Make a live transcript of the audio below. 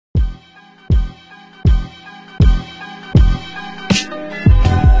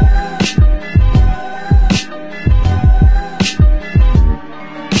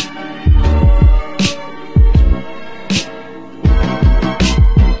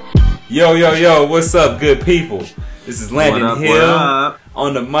Yo, yo, yo, what's up, good people? This is Landon Hill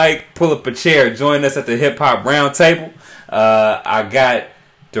on the mic. Pull up a chair. Join us at the Hip Hop Round Table. I got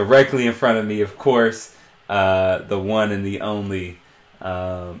directly in front of me, of course, the one and the only.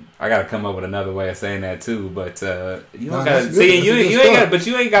 I gotta come up with another way of saying that too, but you don't gotta see. You ain't got, but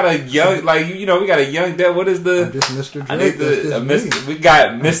you ain't got a young, like we got a young dad. What is the? I'm just Mr. Drake. I need the we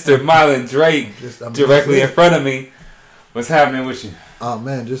got Mr. Mylan Drake directly in front of me. What's happening with you? Oh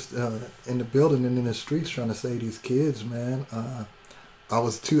man, just in the building and in the streets trying to save these kids, man. I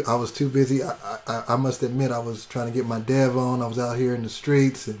was too busy. I must admit I was trying to get my dev on. I was out here in the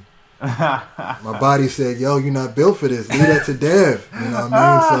streets and my body said, "Yo, you're not built for this. Leave that to dev." You know what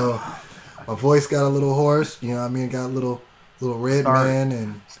I mean? So my voice got a little hoarse. You know what I mean? Got a little red man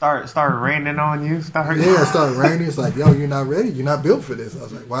and start raining on you. It started raining. It's like, yo, you're not ready. You're not built for this. I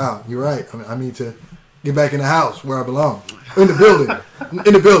was like, wow, you're right. I need to get back in the house where I belong. In the building.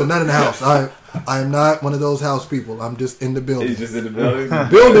 In the building, not in the house. I am not one of those house people. I'm just in the building. He's just in the building?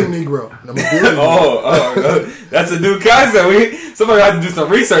 Building Negro. I'm a building Negro. That's a new concept. Somebody had to do some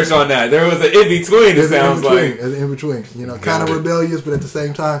research on that. There was an in-between, it sounds like. In between. You know, kind of rebellious, but at the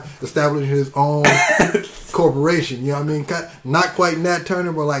same time, establishing his own corporation. You know what I mean? Not quite Nat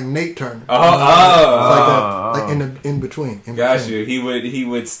Turner, but like Nate Turner. Like in between. Got you. He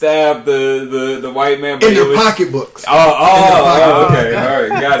would stab the white man. In their pocketbooks. Okay. All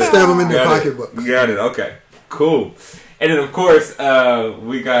right. Got it. Stab them in their pocketbooks. Got it. Okay. Cool. And then of course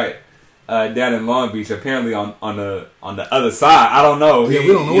we got down in Long Beach. Apparently on the other side. I don't know. Yeah, we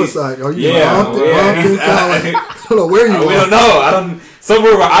don't know what side. Are you? I don't know where you are. We don't know.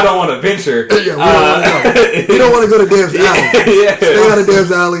 Somewhere where I don't want to venture. Yeah, we don't want to go to Dev's alley. Yeah. Stay out of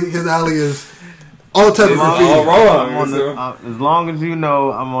Dev's alley. His alley is all type of graffiti. All wrong. As long as you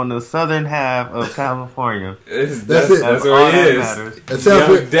know, I'm on the southern half of California. That's it. That's where he is. It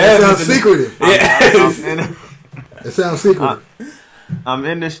sounds secretive. It sounds secretive. I'm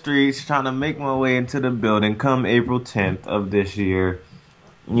in the streets trying to make my way into the building come April 10th of this year.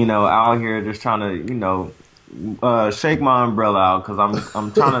 You know, out here just trying to, shake my umbrella out because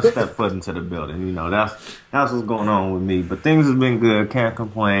I'm trying to step foot into the building. You know, that's what's going on with me. But things have been good. Can't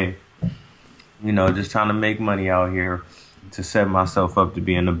complain. You know, just trying to make money out here to set myself up to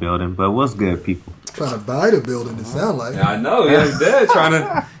be in the building. But what's good, people? Trying to buy the building, it sound like. Yeah, I know. He's dead.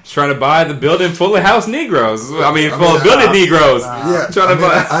 Trying to buy the building full of house Negroes. Full of building Negroes.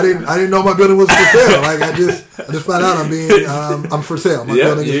 I didn't know my building was for sale. Like I just found out I'm for sale. My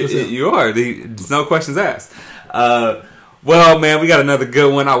building is for sale. You are. There's no questions asked. Well, man, we got another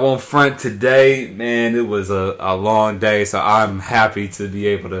good one. I won't front today, man. It was a long day, so I'm happy to be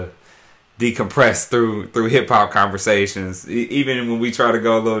able to decompress through hip hop conversations. Even when we try to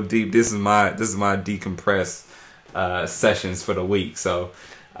go a little deep, this is my decompress sessions for the week. So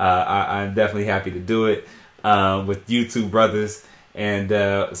I'm definitely happy to do it with you two brothers. And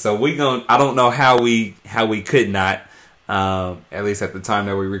so I don't know how we could not, at least at the time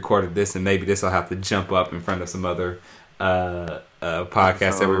that we recorded this, and maybe this will have to jump up in front of some other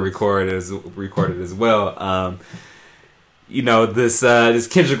podcasts that we recorded as well. This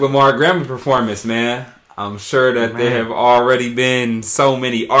Kendrick Lamar Grammy performance, man. I'm sure that there have already been so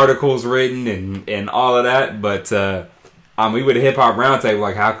many articles written and all of that, but we with a hip hop roundtable,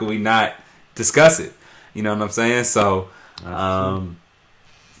 like how could we not discuss it? You know what I'm saying? So,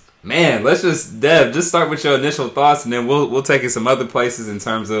 man, let's just start with your initial thoughts, and then we'll take it some other places in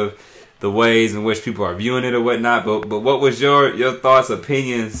terms of the ways in which people are viewing it or whatnot. But what was your thoughts,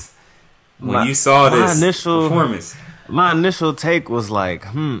 opinions when you saw this performance? My initial take was like,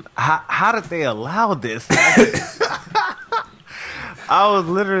 how did they allow this? I was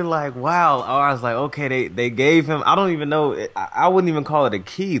literally like, wow. I was like, okay, they gave him, I don't even know, I wouldn't even call it a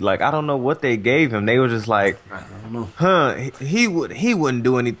key. Like, I don't know what they gave him. They were just like, I don't know. He wouldn't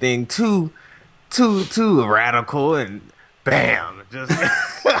do anything too radical, and bam, just...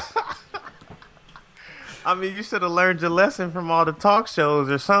 I mean, you should have learned your lesson from all the talk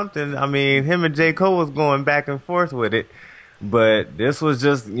shows or something. I mean, him and J. Cole was going back and forth with it. But this was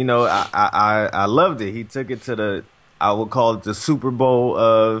just, I loved it. He took it to I would call it the Super Bowl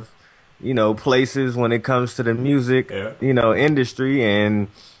of, places when it comes to the music, industry. And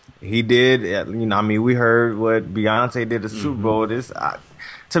he did, we heard what Beyonce did at the Super Bowl.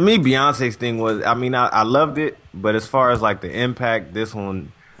 To me, Beyonce's thing was, I loved it. But as far as like the impact, this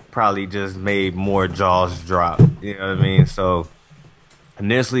one probably just made more jaws drop. You know what I mean? So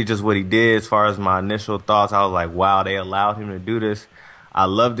initially just what he did, as far as my initial thoughts, I was like, wow, they allowed him to do this. I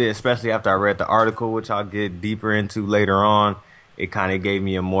loved it, especially after I read the article, which I'll get deeper into later on. it kind of gave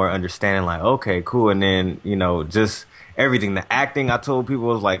me a more understanding, like, okay, cool. And then, you know, just everything, the acting, I told people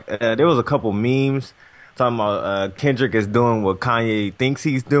was like, there was a couple memes talking about Kendrick is doing what Kanye thinks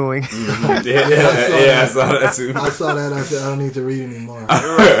he's doing. I saw that too. I saw that. I said, I don't need to read anymore.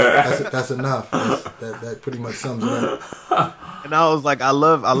 That's enough. That pretty much sums it up. And I was like, I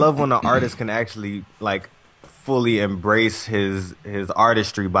love when an artist can actually like fully embrace his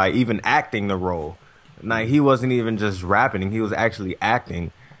artistry by even acting the role. Like, he wasn't even just rapping; he was actually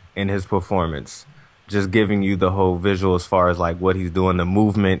acting in his performance, just giving you the whole visual as far as like what he's doing, the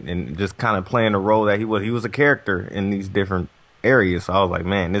movement, and just kind of playing the role that he was. He was a character in these different areas. So I was like,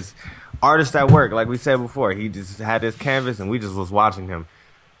 man, this artist at work, like we said before, he just had this canvas, and we just was watching him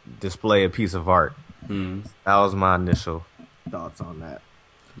display a piece of art. That was my initial thoughts on that.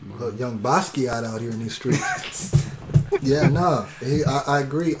 Look, young Basquiat out here in these streets. Yeah, no, I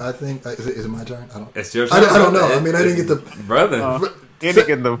agree. I think is it my turn? It's your turn. I don't know. I mean, I didn't get the brother. I didn't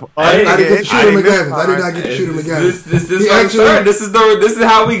get Shooter McGavin. I did not get the Shooter McGavin. This is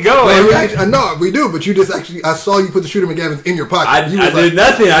how we go. I know we do, but you just actually, I saw you put the Shooter McGavin in your pocket. I did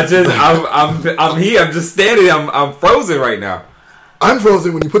nothing. I'm here. I'm just standing. I'm frozen right now. I'm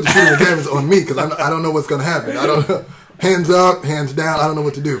frozen when you put the Shooter McGavins on me because I don't know what's going to happen. I don't know. Hands up, hands down. I don't know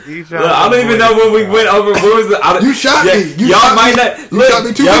what to do. Look, I don't even know when we went over. What was the? You shot me. Y'all might not. Look, shot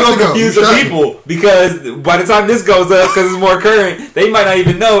me 2 y'all weeks gonna ago. confuse the people because by the time this goes up, because it's more current, they might not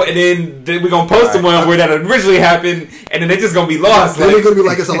even know, and then we're gonna post the one where that originally happened, and then they're just gonna be lost. Then they're gonna be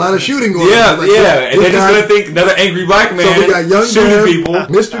like, it's a lot of shooting going on. Like, and they're just gonna think another angry black man so we got young shooting people.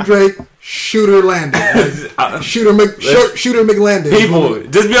 Mr. Drake. Shooter Landon. Shooter McLandon. People,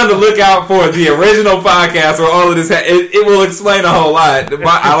 just be on the lookout for the original podcast where all of this it will explain a whole lot.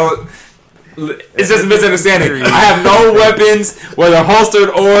 It's just a misunderstanding. I have no weapons, whether holstered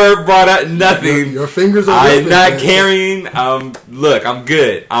or brought out, nothing. Your fingers are I'm not carrying. Look, I'm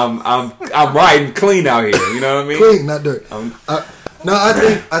good. I'm riding clean out here. You know what I mean? Clean, not dirt. No,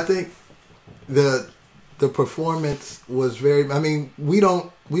 I think the performance was very. I mean, we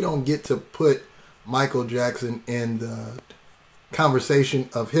don't get to put Michael Jackson in the conversation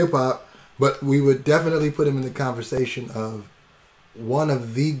of hip hop, but we would definitely put him in the conversation of one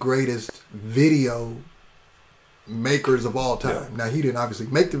of the greatest video makers of all time. Yeah. Now, he didn't obviously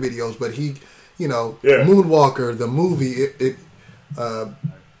make the videos, but he, Moonwalker, the movie,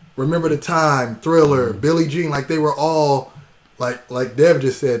 Remember the Time, Thriller, Billie Jean, like they were all, like Dev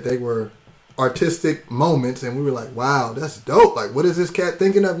just said, they were artistic moments, and we were like, wow, that's dope. Like, what is this cat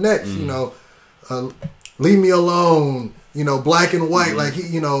thinking of next? Leave Me Alone, Black and White, like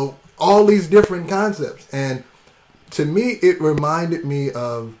all these different concepts. And to me, it reminded me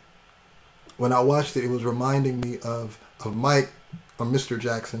of, when I watched it, it was reminding me of Mike, or Mr.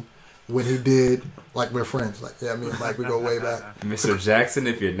 Jackson, when he did, like, We're Friends. Like, yeah, me and Mike, we go way back. Mr. Jackson,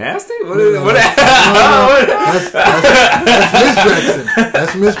 if you're nasty? That's Miss Jackson.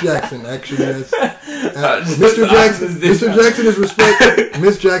 That's Miss Jackson, actually. Mr. Jackson is respect.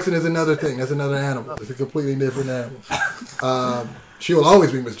 Miss Jackson is another thing. That's another animal. It's a completely different animal. She will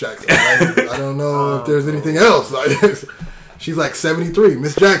always be Miss Jackson. I don't know if there's anything else. She's like 73,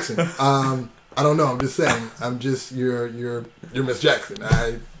 Miss Jackson. I don't know. I'm just saying. I'm just you're Miss Jackson.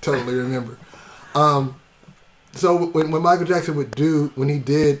 I totally remember. So when Michael Jackson when he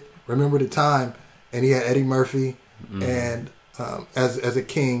did Remember the Time, and he had Eddie Murphy and as a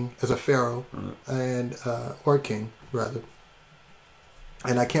king, as a pharaoh, and or king rather.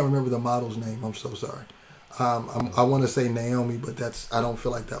 And I can't remember the model's name. I'm so sorry. I want to say Naomi, but I don't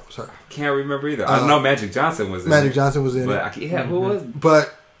feel like that was her. Can't remember either. I know Magic Johnson was in Magic Johnson was in it. Who was?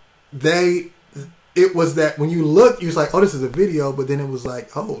 But it was that when you look, you was like, oh, this is a video, but then it was like,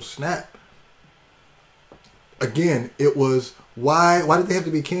 oh, snap. Again, it was, why did they have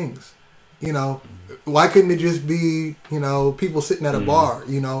to be kings? Why couldn't it just be, people sitting at a bar?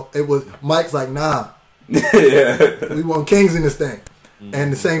 It was, Mike's like, nah, we want kings in this thing.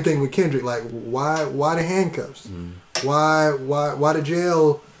 And the same thing with Kendrick, like, why the handcuffs? Why the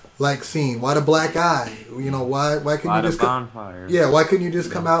jail scene? Why the black eye? Why couldn't you just bonfire? Why couldn't you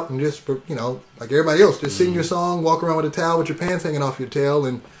just come out and just like everybody else, just sing your song, walk around with a towel with your pants hanging off your tail,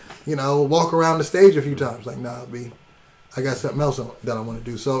 and walk around the stage a few times? Like, nah, I got something else that I want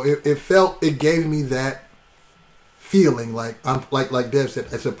to do. So it gave me that feeling, like I'm like Dev said,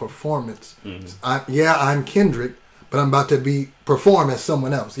 it's a performance. I'm Kendrick, but I'm about to perform as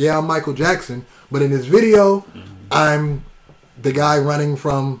someone else. Yeah, I'm Michael Jackson, but in this video, I'm the guy running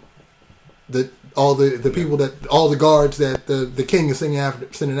from all the guards that the king is sending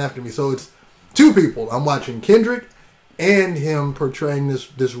after me. So it's two people. I'm watching Kendrick and him portraying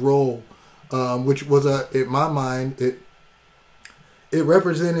this role, which was in my mind, it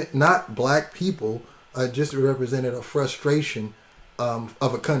represented not black people, just it represented a frustration of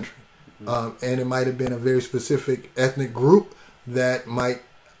a country. And it might have been a very specific ethnic group that might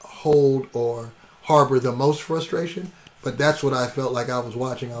hold or harbor the most frustration. But that's what I felt like I was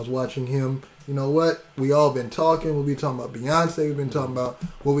watching. I was watching him. You know what? We all been talking. We'll be talking about Beyonce. We've been talking about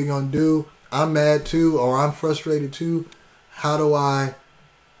what we going to do. I'm mad too, or I'm frustrated too. How do I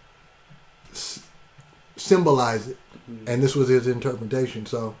symbolize it? And this was his interpretation.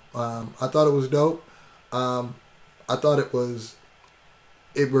 So I thought it was dope. I thought it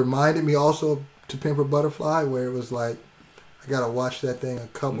reminded me also to Pimp a Butterfly, where it was like, I got to watch that thing a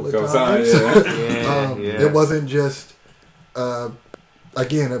couple of times. It wasn't just,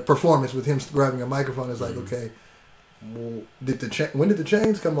 again, a performance with him grabbing a microphone. It's like, okay, well, when did the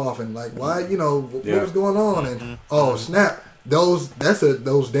chains come off? And like, why, what was going on? And oh, snap. Those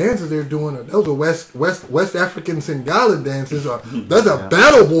dances they're doing, those are West African Singala dances. That's a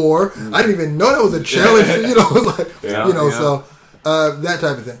battle war. I didn't even know that was a challenge. So that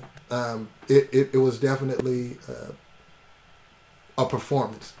type of thing. It was definitely a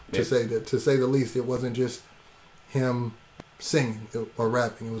performance to say the least. It wasn't just him singing or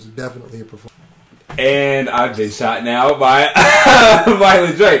rapping. It was definitely a performance. And I've been shot now by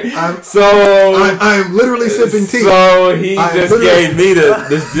Violent Drake. I'm literally sipping tea. So he just gave me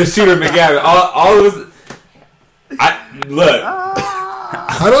the Shooter McGavin. All it was. Look.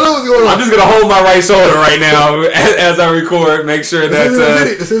 I don't know what's going on. I'm just gonna hold my right shoulder right now as I record. Make sure that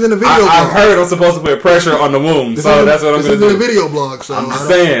this isn't a video. I've heard I'm supposed to put pressure on the womb, so that's what I'm gonna do. This isn't a video blog, so I'm just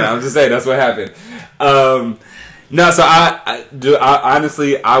saying. That's what happened. No, so I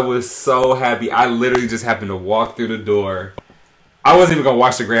honestly, I was so happy. I literally just happened to walk through the door. I wasn't even gonna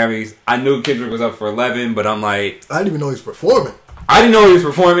watch the Grammys. I knew Kendrick was up for 11, but I'm like, I didn't even know he was performing. I didn't know he was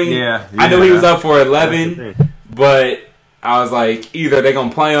performing. Yeah. I knew he was up for 11, but I was like, either they're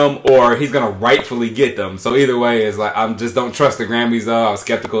gonna play him or he's gonna rightfully get them. So either way, it's like I just don't trust the Grammys. Though I was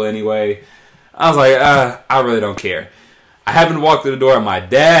skeptical anyway. I was like, I really don't care. I happened to walk through the door, and my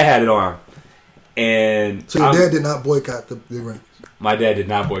dad had it on. And so your dad did not boycott the Grammys? My dad did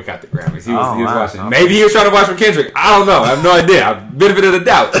not boycott the Grammys. He was watching. Maybe he was trying to watch for Kendrick. I don't know. I have no idea. Benefit of the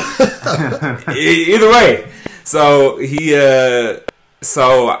doubt. Either way. So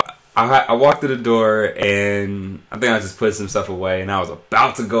I walked through the door, and I think I just put some stuff away, and I was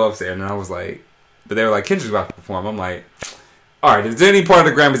about to go upstairs, and I was like, but they were like, Kendrick's about to perform. I'm like, all right, is there any part of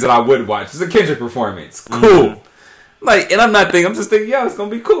the Grammys that I would watch? It's a Kendrick performance. Cool. Mm-hmm. Like, and I'm just thinking, it's gonna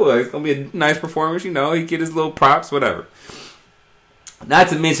be cool. Like, it's gonna be a nice performance, he get his little props, whatever. Not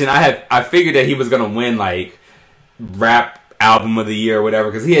to mention, I figured that he was gonna win like rap album of the year or whatever,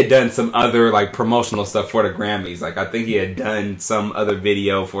 because he had done some other like promotional stuff for the Grammys. Like, I think he had done some other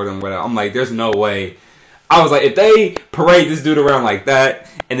video for them. Whatever. I'm like, there's no way. I was like, if they parade this dude around like that,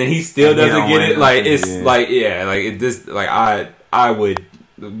 and then he still doesn't get it, like I would.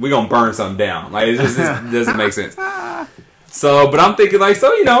 We're gonna burn something down. Like, it doesn't make sense. So, but I'm thinking like,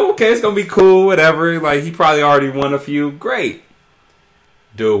 okay, it's gonna be cool, whatever. Like, he probably already won a few. Great.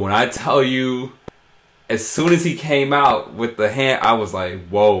 Dude, when I tell you, as soon as he came out with the hand, I was like,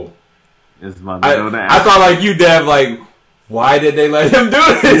 whoa. I thought like you, Dev, like, why did they let him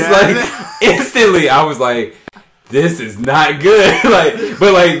do this? Yeah. Like, instantly, I was like, this is not good.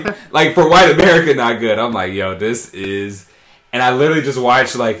 Like for white America, not good. I'm like, yo, this is... And I literally just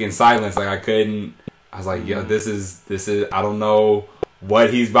watched like in silence. Like, I was like, yo, this is, I don't know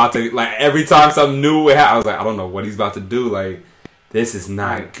what he's about to, like, every time something new would happen, I was like, I don't know what he's about to do. Like, this is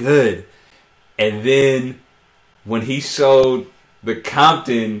not good. And then when he showed the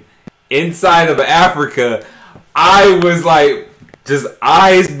Compton inside of Africa, I was like, just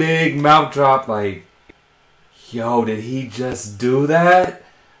eyes big, mouth drop, like, yo, did he just do that?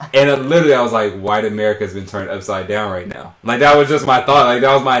 And literally, I was like, white America's been turned upside down right now. Like, that was just my thought. Like,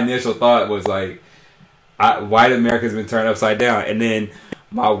 that was my initial thought, was like, white America's been turned upside down. And then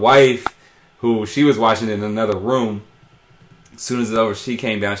my wife, who she was watching in another room, as soon as it's over, she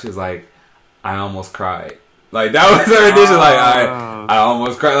came down. She was like, I almost cried. Like, that was her initial, like, I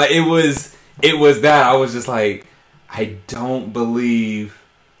almost cried. Like, it was that. I was just like, I don't believe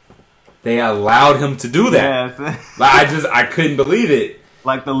they allowed him to do that. Yes. Like, I couldn't believe it.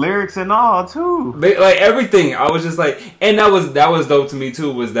 Like, the lyrics and all, too. Like, everything. I was just like... And that was dope to me,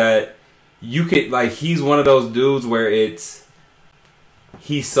 too, was that you could... Like, he's one of those dudes where it's...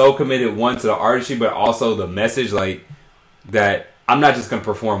 He's so committed, one, to the artistry, but also the message, like, that I'm not just going to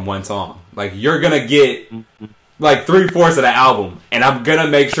perform one song. Like, you're going to get, like, 3/4 of the album. And I'm going to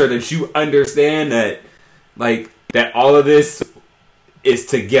make sure that you understand that, like, that all of this is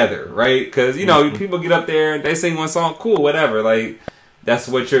together, right? Because, people get up there and they sing one song, cool, whatever. Like... That's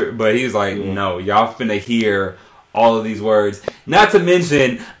what you're. But he's like, no, y'all finna hear all of these words. Not to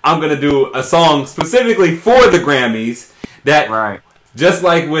mention, I'm gonna do a song specifically for the Grammys that, just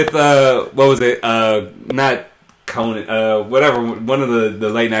like with what was it? Not Conan. Whatever. One of the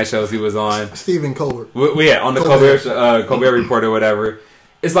late night shows he was on. Stephen Colbert. Yeah, on the Colbert Report or whatever.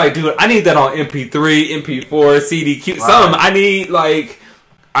 It's like, dude, I need that on MP3, MP4, CDQ, something.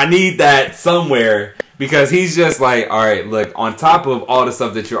 I need that somewhere. Because he's just like, all right, look, on top of all the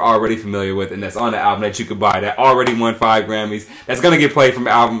stuff that you're already familiar with and that's on the album that you could buy, that already won 5 Grammys, that's going to get played from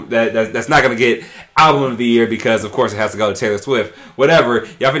album, that's not going to get album of the year because, of course, it has to go to Taylor Swift. Whatever.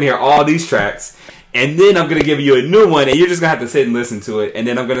 Y'all can hear all these tracks. And then I'm going to give you a new one, and you're just going to have to sit and listen to it. And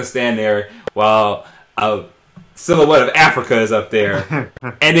then I'm going to stand there while a silhouette of Africa is up there.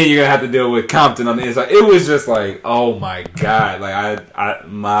 And then you're going to have to deal with Compton on the inside. It was just like, oh, my God. Like,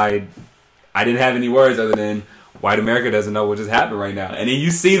 I didn't have any words other than white America doesn't know what just happened right now. And then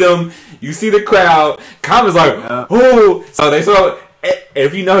you see them, you see the crowd. Common's like, oh. So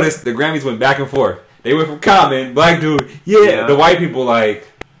if you notice, the Grammys went back and forth. They went from Common, black dude, the white people like,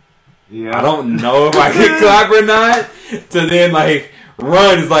 I don't know if I can clap or not. To then like,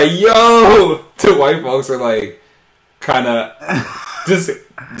 Run is like, yo. To white folks are like, kind of just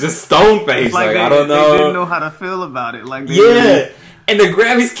stone faced. Like I don't know. They didn't know how to feel about it. Like And the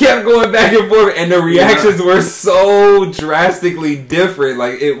Grammys kept going back and forth, and the reactions were so drastically different.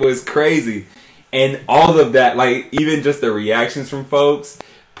 Like, it was crazy. And all of that, like, even just the reactions from folks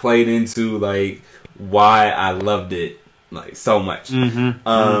played into, like, why I loved it, like, so much. So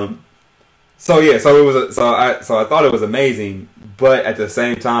I thought it was amazing, but at the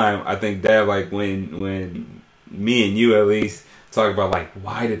same time, I think, Dev, like, when me and you, at least, talk about, like,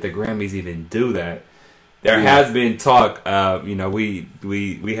 why did the Grammys even do that? There has been talk.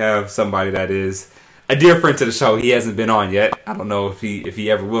 We have somebody that is a dear friend to the show. He hasn't been on yet. I don't know if he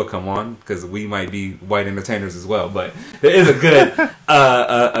ever will come on because we might be white entertainers as well. But there is a good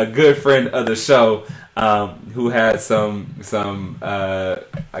a good friend of the show who had some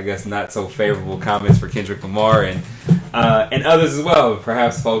I guess not so favorable comments for Kendrick Lamar and others as well.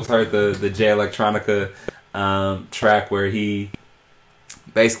 Perhaps folks heard the Jay Electronica track where he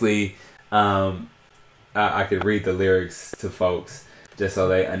basically. I could read the lyrics to folks just so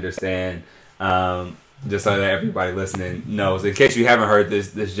they understand, just so that everybody listening knows. In case you haven't heard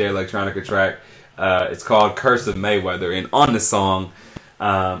this Jay Electronica track, it's called Curse of Mayweather. And on the song,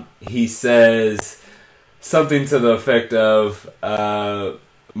 he says something to the effect of,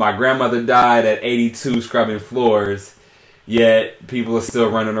 my grandmother died at 82 scrubbing floors, yet people are still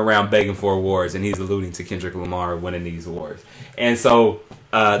running around begging for awards. And he's alluding to Kendrick Lamar winning these awards. And so...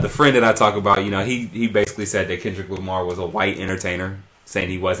 the friend that I talk about, he basically said that Kendrick Lamar was a white entertainer, saying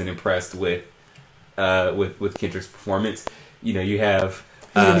he wasn't impressed with Kendrick's performance. You have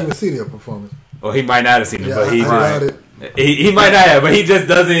he didn't even see their performance. Well, he might not have seen it, but he might not have. But he just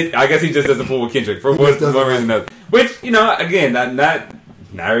doesn't. I guess he just doesn't fool with Kendrick for one reason or another. Which again, not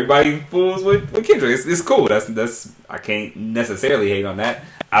everybody fools with Kendrick. It's cool. That's I can't necessarily hate on that.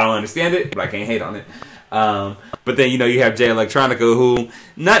 I don't understand it, but I can't hate on it. But then, you have Jay Electronica, who,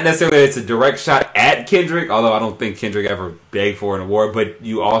 not necessarily it's a direct shot at Kendrick, although I don't think Kendrick ever begged for an award, but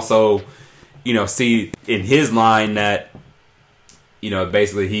you also, see in his line that,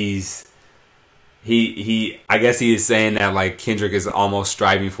 basically I guess he is saying that, like, Kendrick is almost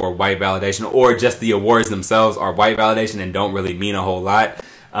striving for white validation, or just the awards themselves are white validation and don't really mean a whole lot.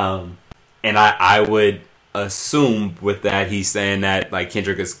 And I would assume with that, he's saying that, like,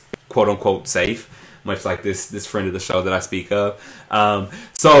 Kendrick is quote unquote safe. Much like this friend of the show that I speak of.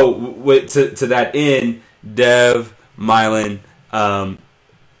 So to that end, Dev, Mylan,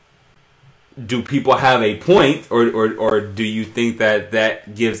 do people have a point, or do you think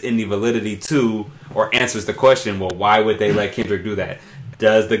that gives any validity to, or answers the question, well, why would they let Kendrick do that?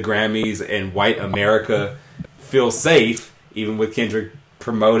 Does the Grammys and white America feel safe, even with Kendrick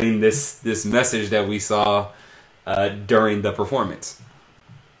promoting this message that we saw during the performance?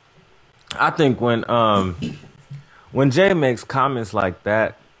 I think when Jay makes comments like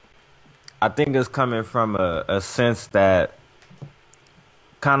that, I think it's coming from a sense that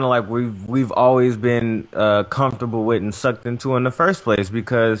kind of like we've always been comfortable with and sucked into in the first place.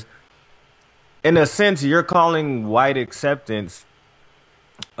 Because in a sense, you're calling white acceptance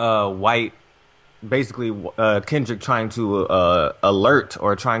white, basically Kendrick trying to alert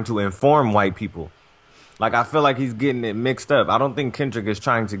or trying to inform white people. Like, I feel like he's getting it mixed up. I don't think Kendrick is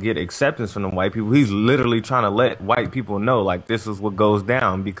trying to get acceptance from the white people. He's literally trying to let white people know, like, this is what goes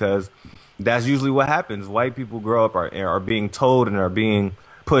down, because that's usually what happens. White people grow up are being told and are being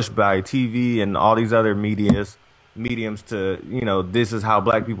pushed by TV and all these other medias mediums to, this is how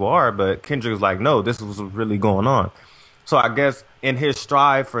black people are. But Kendrick was like, no, this was really going on. So I guess in his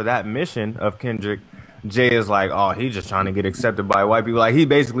strive for that mission of Kendrick, Jay is like, oh, he just trying to get accepted by white people. Like, he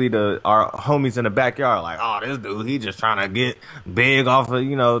basically our homies in the backyard, like, oh, this dude, he just trying to get big off of,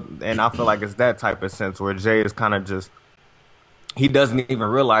 and I feel like it's that type of sense where Jay is kind of just, he doesn't even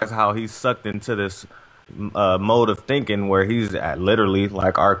realize how he's sucked into this mode of thinking where he's literally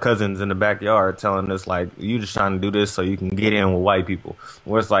like our cousins in the backyard telling us, like, you just trying to do this so you can get in with white people.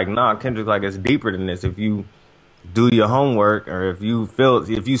 Where it's like, nah, Kendrick, like, it's deeper than this. If you do your homework, or if you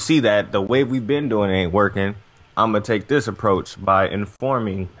see that the way we've been doing ain't working, I'm gonna take this approach by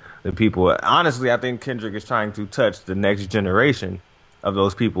informing the people. Honestly, I think Kendrick is trying to touch the next generation of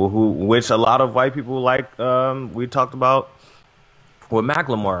those people which a lot of white people, like we talked about with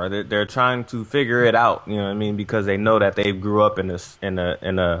Macklemore, they're trying to figure it out. You know what I mean? Because they know that they grew up in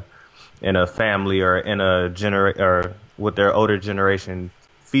a family or in a or with their older generation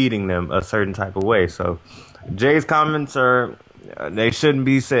feeding them a certain type of way. So Jay's comments they shouldn't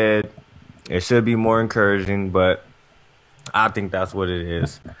be said. It should be more encouraging, but I think that's what it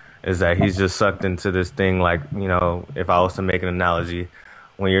is that he's just sucked into this thing. Like, if I was to make an analogy,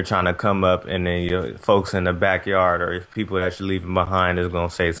 when you're trying to come up and then your folks in the backyard or people that you're leaving behind is going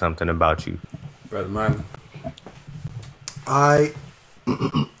to say something about you. Brother Mine. I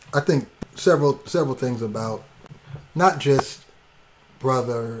think several things about not just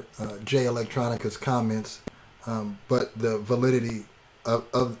Brother Jay Electronica's comments, but the validity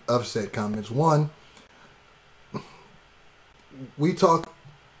of said comments. One, we talk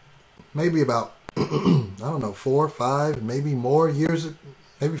maybe about I don't know, 4, 5, maybe more years,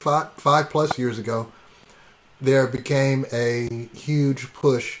 maybe 5 plus years ago, there became a huge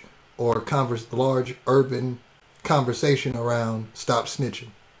push or large urban conversation around stop snitching.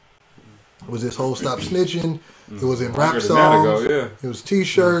 It was this whole stop snitching. It was in rap songs. It was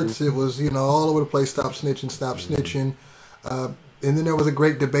T-shirts. It was all over the place. Stop snitching, stop snitching. And then there was a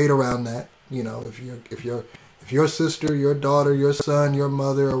great debate around that. If your sister, your daughter, your son, your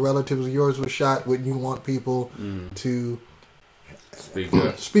mother, or relatives of yours was shot, wouldn't you want people to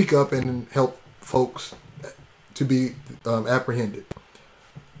speak up and help folks to be apprehended?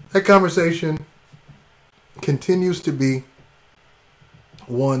 That conversation continues to be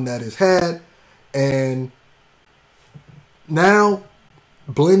one that is had, and now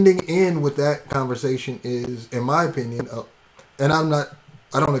blending in with that conversation is, in my opinion, and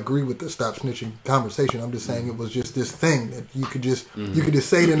I don't agree with the stop snitching conversation. I'm just saying it was just this thing that you could just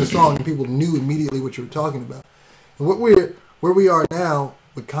say it in a song and people knew immediately what you were talking about. And where we are now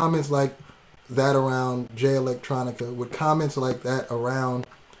with comments like that around Jay Electronica, with comments like that around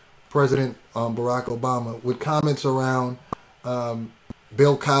President Barack Obama, with comments around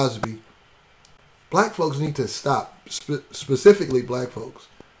Bill Cosby, black folks need to stop. Specifically, black folks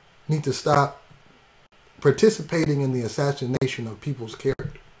need to stop participating in the assassination of people's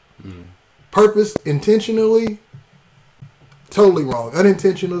character. Purpose, intentionally, totally wrong.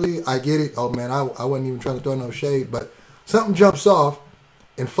 Unintentionally, I get it. Oh man, I wasn't even trying to throw no shade, but something jumps off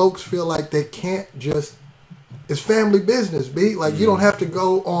and folks feel like they can't just, it's family business, B. Like, you don't have to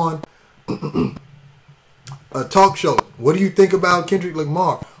go on a talk show. What do you think about Kendrick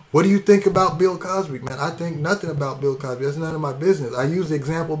Lamar? What do you think about Bill Cosby? Man, I think nothing about Bill Cosby. That's none of my business. I used the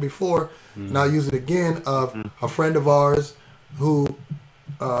example before, and I'll use it again, of a friend of ours who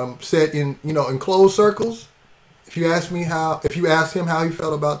said in closed circles, if you asked him how he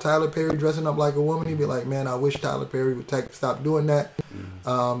felt about Tyler Perry dressing up like a woman, he'd be like, man, I wish Tyler Perry would stop doing that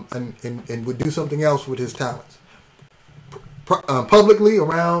and would do something else with his talents. Publicly,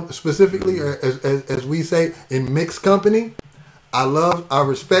 around, specifically, or as we say, in mixed company, I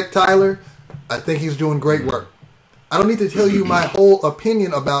respect Tyler. I think he's doing great work. I don't need to tell you my whole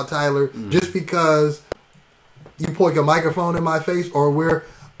opinion about Tyler just because you point a microphone in my face, or we're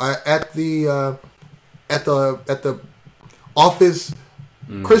at the office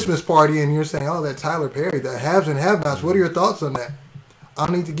Christmas party and you're saying, "Oh, that Tyler Perry, the haves and have-nots." What are your thoughts on that? I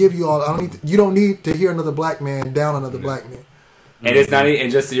don't need to give you all. You don't need to hear another black man down another black man. And it's not. And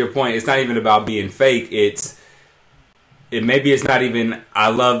just to your point, it's not even about being fake. Maybe it's not even.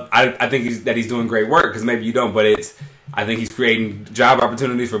 I think that he's doing great work, because maybe you don't, but I think he's creating job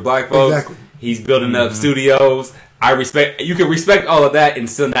opportunities for black folks. Exactly. He's building up studios. You can respect all of that and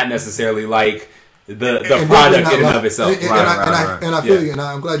still not necessarily like the product in and of itself. And I feel you, and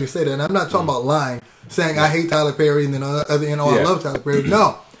I'm glad you said that. And I'm not talking about lying, saying I hate Tyler Perry and then I love Tyler Perry.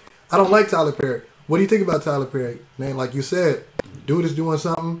 No, I don't like Tyler Perry. What do you think about Tyler Perry? Man, like you said, dude is doing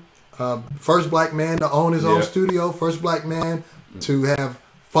something. First black man to own his own studio. First black man to have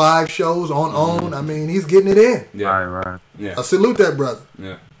 5 shows on OWN. I mean, he's getting it in. Yeah. Right. Yeah. I salute that brother.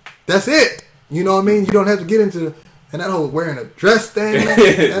 Yeah. That's it. You know what I mean? You don't have to get into and that whole wearing a dress thing, man.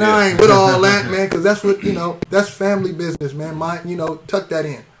 And I ain't with all that, man, because that's what, that's family business, man. Tuck that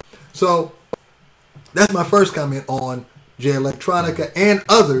in. So that's my first comment on Jay Electronica and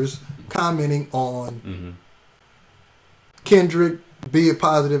others commenting on Kendrick, be it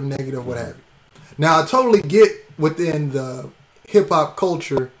positive, negative, what have you. Now, I totally get within the hip-hop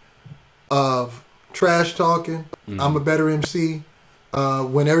culture of trash talking, I'm a better MC,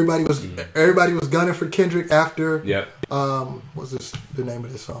 when everybody was gunning for Kendrick after what's the name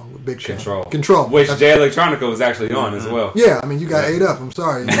of this song with Big Sean? Control. Which Jay Electronica was actually on as well. Yeah, I mean you got ate up. I'm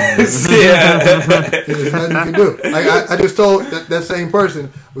sorry. Yeah. There's nothing you can do. I just told that same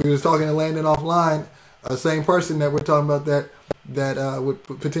person, we was talking to Landon offline, same person that we're talking about that would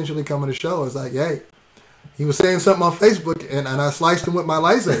potentially come on the show. It's like, hey, he was saying something on Facebook and I sliced him with my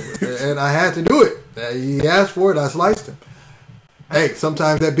lightsaber and I had to do it. He asked for it, I sliced him. Hey,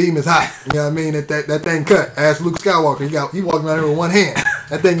 sometimes that beam is hot. You know what I mean? That thing cut. Ask Luke Skywalker. He walking around here with one hand.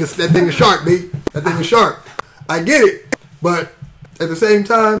 That thing is sharp, B. That thing is sharp. I get it, but at the same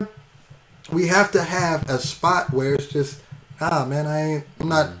time, we have to have a spot where it's just, man, I'm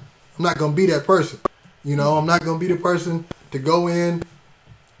not gonna be that person. I'm not gonna be the person to go in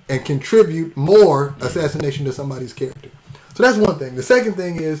and contribute more assassination to somebody's character. So that's one thing. The second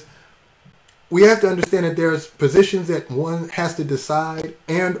thing is, we have to understand that there's positions that one has to decide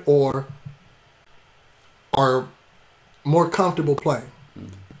and or are more comfortable playing.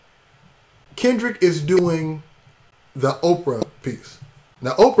 Kendrick is doing the Oprah piece.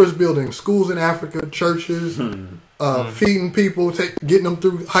 Now, Oprah's building schools in Africa, churches, feeding people, getting them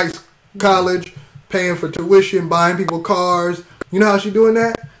through college, paying for tuition, buying people cars. You know how she doing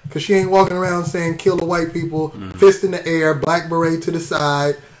that? Because she ain't walking around saying kill the white people, fist in the air, black beret to the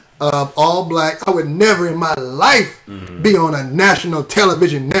side, all black. I would never in my life be on a national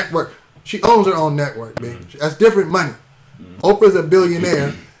television network. She owns her own network, baby. That's different money. Oprah's a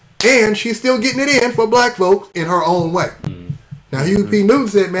billionaire, and she's still getting it in for black folks in her own way. Now, Huey P. Newton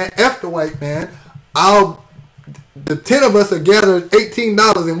said, man, F the white man. The 10 of us are gathered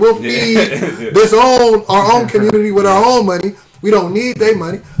 $18 and we'll feed our own community with our own money. We don't need their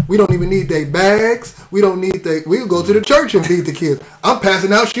money. We don't even need their bags. We'll go to the church and feed the kids. I'm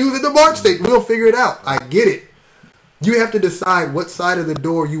passing out shoes at the BART station. We'll figure it out. I get it. You have to decide what side of the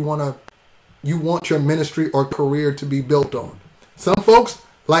door you want your ministry or career to be built on. Some folks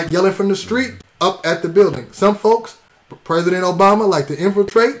like yelling from the street up at the building. Some folks, President Obama, like to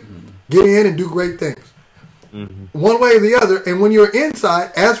infiltrate, get in and do great things. One way or the other, and when you're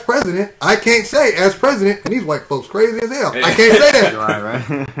inside as president, I can't say as president, and these white folks crazy as hell. I can't say that. Right.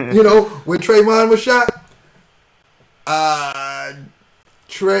 When Trayvon was shot, if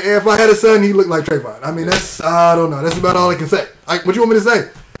I had a son, he looked like Trayvon. I mean, I don't know. That's about all I can say. What you want me to say?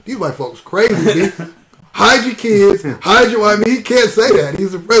 These white folks crazy. Hide your kids. He can't say that.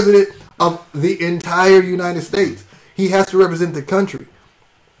 He's the president of the entire United States. He has to represent the country.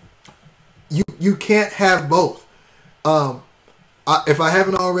 You can't have both. If I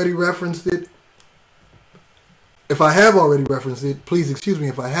haven't already referenced it, please excuse me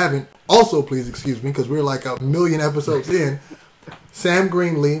if I haven't. Also, please excuse me because we're like 1 million episodes in. Sam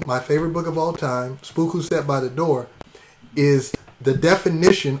Greenlee, my favorite book of all time, Spook Who Sat by the Door, is the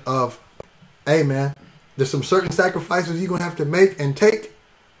definition of, hey man, there's some certain sacrifices you're going to have to make and take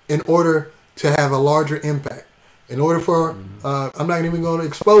in order to have a larger impact. In order for, I'm not even going to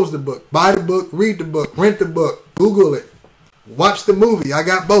expose the book. Buy the book, read the book, rent the book, Google it, watch the movie. I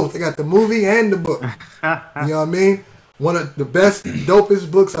got both. I got the movie and the book. You know what I mean? One of the best,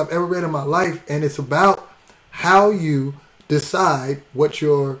 dopest books I've ever read in my life, and it's about how you decide what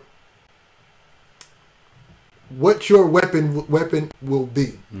your weapon will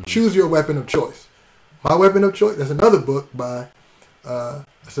be. Choose your weapon of choice. My weapon of choice. That's another book by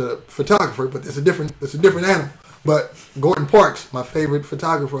it's a photographer, but it's a different animal. But Gordon Parks, my favorite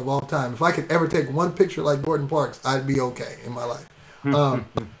photographer of all time. If I could ever take one picture like Gordon Parks, I'd be okay in my life.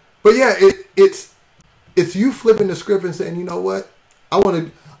 But yeah, it's you flipping the script and saying, you know what, I want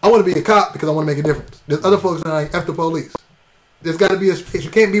to be a cop because I want to make a difference. There's other folks that are like F the police. There's got to be a space.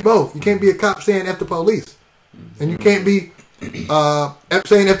 You can't be both. You can't be a cop saying F the police, and you can't be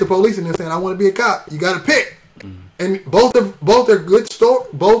saying F the police and then saying I want to be a cop. You got to pick. And both are good story.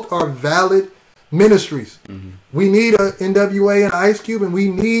 Both are valid ministries. We need a NWA and Ice Cube, and we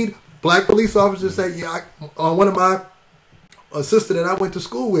need black police officers to say, yeah, one of my sister that I went to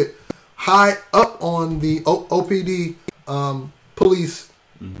school with, high up on the OPD police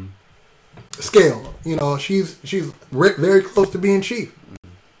scale. She's very close to being chief.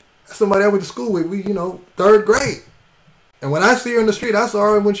 That's somebody I went to school with. We, third grade. And when I see her in the street, I saw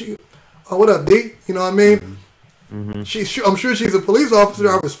her when she, oh, what up, D? You know what I mean? Mm-hmm. I'm sure she's a police officer.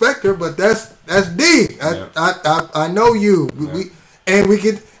 I respect her, but that's D. I know you.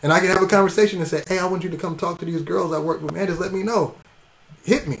 And I can have a conversation and say, hey, I want you to come talk to these girls I work with. Man, just let me know.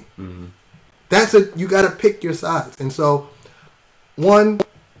 Hit me. Mm-hmm. You got to pick your sides. And so, one,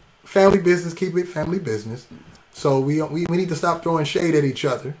 family business, keep it family business. So we need to stop throwing shade at each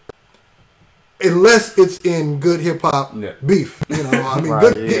other. Unless it's in good hip hop beef, I mean,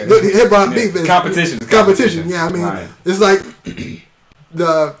 right, good hip hop beef is competition. Yeah, I mean, right. It's like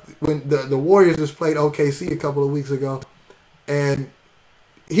when the Warriors just played OKC a couple of weeks ago, and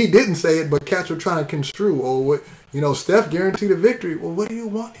he didn't say it, but cats were trying to construe. Or what? Steph guaranteed a victory. Well, what do you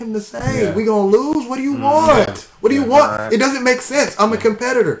want him to say? Yeah. We gonna lose? What do you want? Yeah. What do you want? Right. It doesn't make sense. I'm a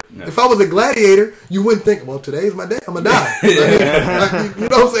competitor. Yeah. If I was a gladiator, you wouldn't think, well, today's my day. I'm gonna die. You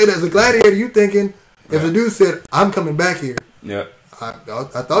don't say that as a gladiator. You thinking if the dude said, I'm coming back here. Yeah. I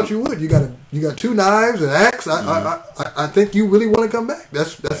thought you would. You got 2 knives, an axe. I think you really want to come back.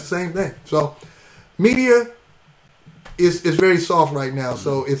 That's the same thing. So, media is very soft right now.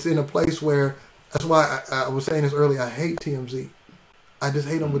 So it's in a place where. That's why I was saying this earlier. I hate TMZ. I just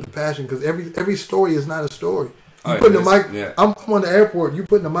hate them with a passion because every story is not a story. I'm on the airport. You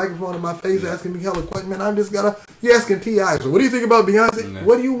putting a microphone in my face, asking me hella questions. Man, you asking T.I. So what do you think about Beyonce? Yeah.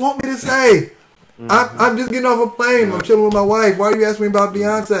 What do you want me to say? I'm just getting off a plane. Yeah. I'm chilling with my wife. Why are you asking me about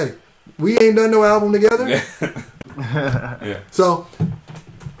Beyonce? We ain't done no album together. Yeah. So,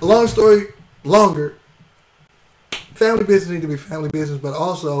 long story longer. Family business need to be family business, but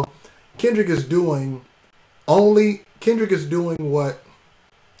also. Kendrick is doing what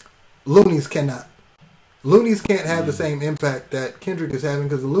Loonies cannot. Loonies can't have the same impact that Kendrick is having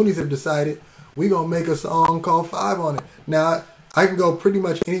because the Loonies have decided we're going to make a song called 5 on it. Now, I can go pretty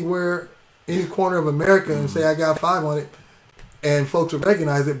much anywhere, any corner of America and say I got 5 on it and folks will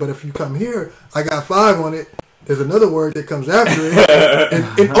recognize it. But if you come here, I got 5 on it. There's another word that comes after it,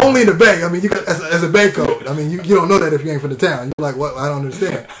 and only in the Bay. I mean, you got as a Bay code. I mean, you don't know that if you ain't from the town. You're like, what? I don't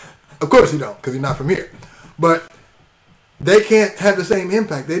understand. Of course you don't, because you're not from here. But they can't have the same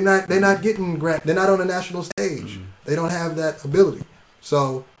impact. They're not getting grant. They're not on a national stage. Mm-hmm. They don't have that ability.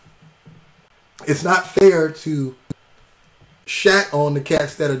 So it's not fair to shat on the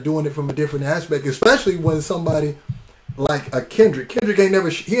cats that are doing it from a different aspect, especially when somebody like a Kendrick. Kendrick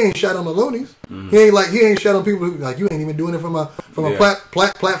ain't shot on the Loonies. Mm-hmm. He ain't shot on people who like you ain't even doing it from a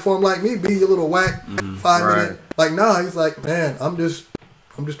platform like me. Be a little whack 5 minute. Like he's like, man, I'm just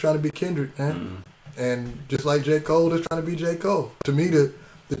trying to be Kendrick, man. And just like J. Cole is trying to be J. Cole. To me, the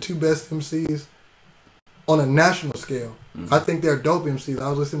 2 best MCs on a national scale. I think they're dope MCs. I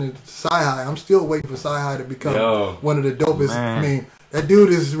was listening to Sci-Hi. I'm still waiting for Sci-Hi to become one of the dopest. Man. I mean, that dude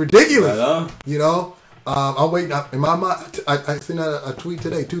is ridiculous. I'm waiting. In my mind, I sent out a tweet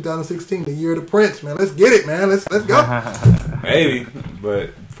today, 2016, the year of the Prince, man. Let's get it, man. Let's go. Maybe,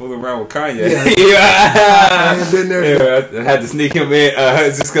 but fooling around with Kanye. I ain't been there. I had to sneak him in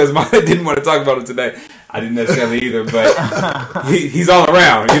just because I didn't want to talk about him today. I didn't necessarily either, but he's all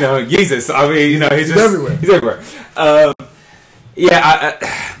around. Jesus. I mean, he's everywhere. He's everywhere.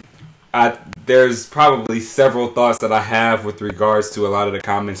 There's probably several thoughts that I have with regards to a lot of the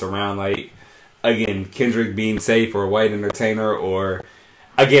comments around, like, again, Kendrick being safe or a white entertainer, or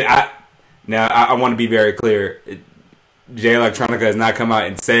again, I want to be very clear. Jay Electronica has not come out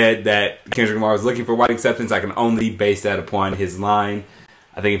and said that Kendrick Lamar was looking for white acceptance. I can only base that upon his line.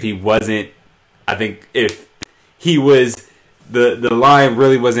 I think if he wasn't, if he was, the line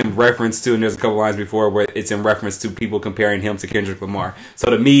really was in reference to, and there's a couple lines before where it's in reference to people comparing him to Kendrick Lamar. So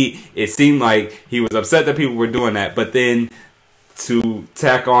to me, it seemed like he was upset that people were doing that, but then to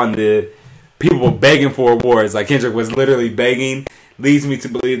tack on the people were begging for awards, like Kendrick was literally begging, leads me to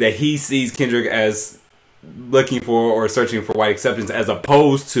believe that he sees Kendrick as looking for or searching for white acceptance, as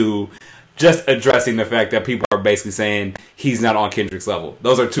opposed to just addressing the fact that people are basically saying he's not on Kendrick's level.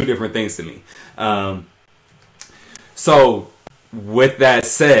 Those are 2 different things to me. So with that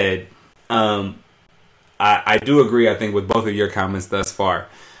said, I do agree, I think, with both of your comments thus far.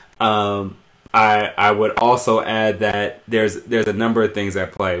 I would also add that there's a number of things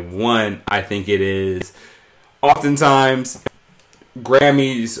at play. One, I think it is oftentimes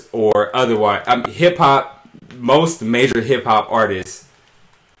Grammys or otherwise, hip hop, most major hip hop artists,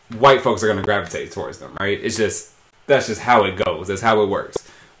 white folks are going to gravitate towards them, right? That's just how it goes. That's how it works.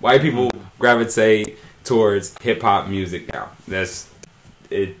 White people gravitate towards hip hop music now. It's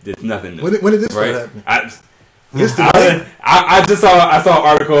nothing new. When did this start happening? This today? I just saw an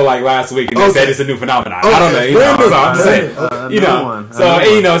article like last week and they said it's a new phenomenon. I don't know, so I'm just saying,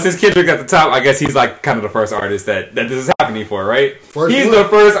 since Kendrick at the top, I guess he's like kind of the first artist that this is happening for, right? He's the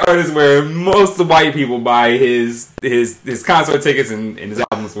first artist where most of the white people buy his concert tickets and his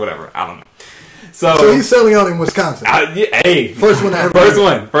albums, whatever. I don't know. So he's selling out in Wisconsin. Hey, first one ever.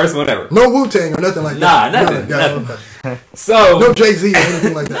 First one ever. No Wu-Tang or nothing like that. Nothing. So no Jay-Z or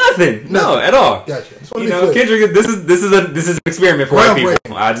anything like that. Nothing. No, at all. Gotcha. Kendrick. This is an experiment for white people. It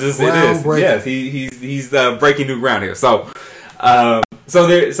is. Yes, he's breaking new ground here. So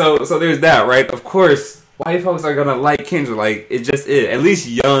there's that, right? Of course, white folks are gonna like Kendrick. Like it just is. At least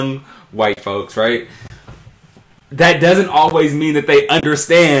young white folks, right? That doesn't always mean that they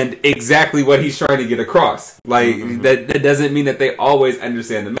understand exactly what he's trying to get across. Like that doesn't mean that they always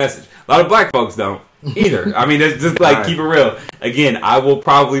understand the message. A lot of black folks don't either. I mean, it's just like keep it real. Again, I will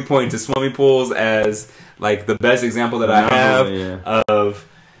probably point to swimming pools as like the best example that I have of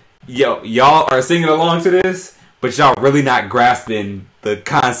y'all are singing along to this, but y'all really not grasping the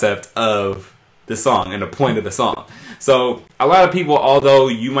concept of the song and the point of the song. So a lot of people, although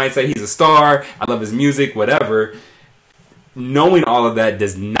you might say he's a star, I love his music, whatever, knowing all of that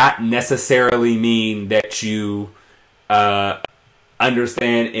does not necessarily mean that you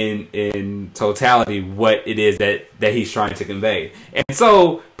understand in totality what it is that he's trying to convey. And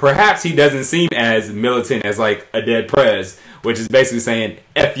so perhaps he doesn't seem as militant as like a Dead Prez, which is basically saying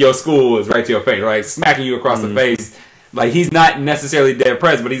F your school is right to your face, right? Smacking you across the face. Like he's not necessarily Dead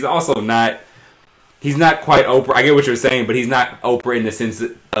Prez, but he's also not. He's not quite Oprah. I get what you're saying, but he's not Oprah in the sense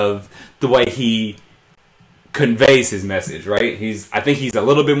of the way he conveys his message, right? I think he's a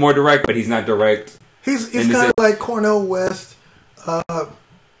little bit more direct, but he's not direct. He's kind of like Cornel West,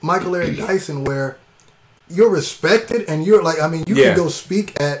 Michael Eric Dyson, where you're respected and you're like, I mean, you can go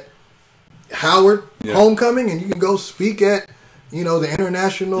speak at Howard Homecoming and you can go speak at, the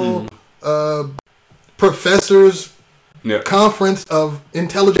International Professors Conference of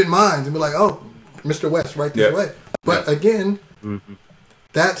Intelligent Minds and be like, oh, Mr. West, right this way. But again,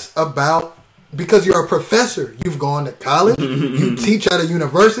 that's about, because you're a professor, you've gone to college, you teach at a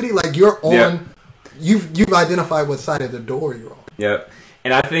university, like you're on, you've identified what side of the door you're on. Yep.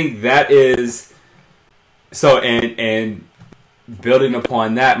 And I think that is, so, and building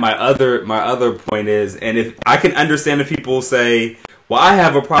upon that, my other point is, and if I can understand if people say, well, I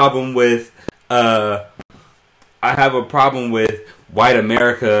have a problem with white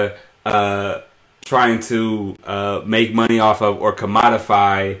America, trying to make money off of or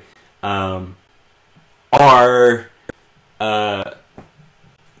commodify our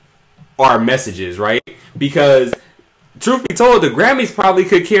messages, right? Because truth be told, the Grammys probably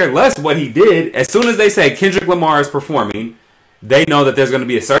could care less what he did. As soon as they say Kendrick Lamar is performing, they know that there's going to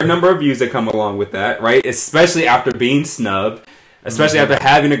be a certain number of views that come along with that, right? Especially after being snubbed, especially after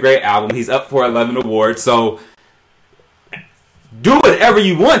having a great album. He's up for 11 awards, so do whatever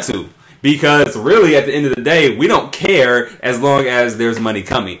you want to. Because really, at the end of the day, we don't care as long as there's money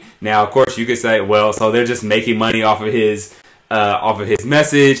coming. Now, of course, you could say, well, so they're just making money off of his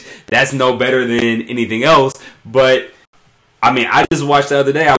message. That's no better than anything else. But, I mean, I just watched the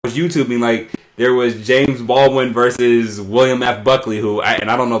other day, I was YouTubing, like, there was James Baldwin versus William F. Buckley,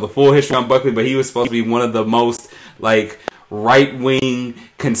 and I don't know the full history on Buckley, but he was supposed to be one of the most, like, right-wing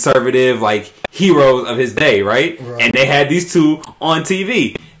conservative, like, heroes of his day, right? And they had these two on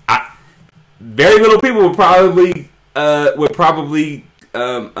TV. Very little people would probably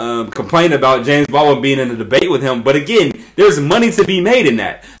complain about James Baldwin being in a debate with him. But again, there's money to be made in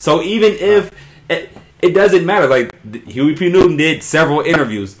that. So even if it doesn't matter, like Huey P. Newton did several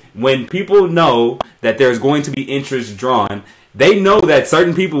interviews. When people know that there's going to be interest drawn, they know that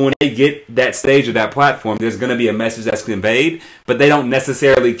certain people, when they get that stage or that platform, there's going to be a message that's conveyed. But they don't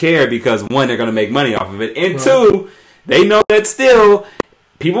necessarily care because, one, they're going to make money off of it. And two, they know that still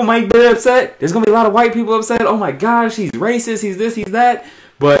people might be upset. There's going to be a lot of white people upset. Oh my gosh, he's racist, he's this, he's that.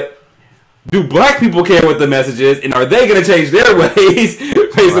 But do black people care what the message is? And are they going to change their ways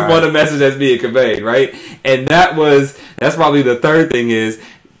based upon the message that's being conveyed, right? And that's probably the third thing is,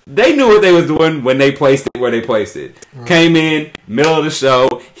 they knew what they was doing when they placed it where they placed it. Came in, middle of the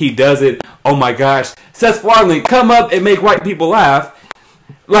show, he does it. Oh my gosh, Seth Farley, come up and make white people laugh.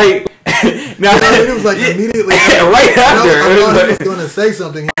 Like, now it was like immediately right after. I thought he was going to say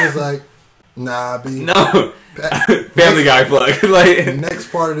something. He was like, "Nah, B." No, Family Guy plug. Like next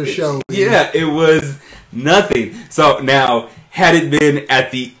part of the show. Yeah, it was nothing. So now, had it been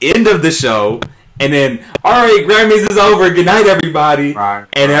at the end of the show, and then, all right, Grammys is over. Good night, everybody.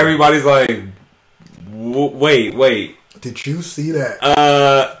 And everybody's like, wait. Did you see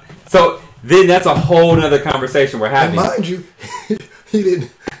that? So then that's a whole nother conversation we're And having. mind you, he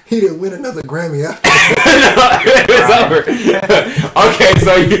didn't win another Grammy after. It's over. Okay,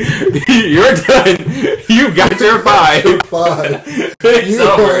 so you're done. You got your 5. 5. It's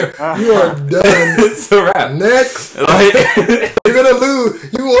over. You are done. It's a wrap. Next, Like, you're gonna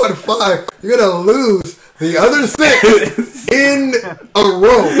lose. You won 5. You're gonna lose the other 6 in a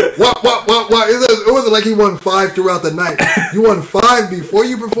row. What? It wasn't like he won 5 throughout the night. You won 5 before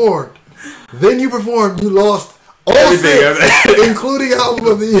you performed. Then you performed. You lost all Everything. 6, including album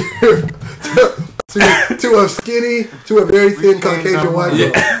of the year, to a very thin Caucasian white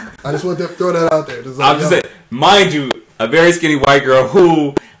girl. Yeah. I just want to throw that out there. I'm just saying, mind you, a very skinny white girl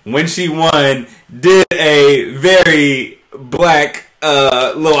who, when she won, did a very black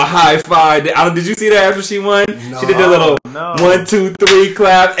little high five. Did you see that after she won? No. She did the little 1, 2, 3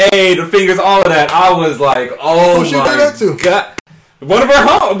 clap, hey, the fingers, all of that. I was like, oh Who she my did that to? god. One of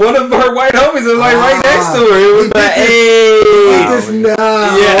her white homies was like right next to her. It was like, hey. This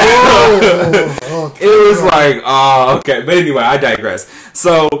now. Yeah. Oh, It was like, oh, okay. But anyway, I digress.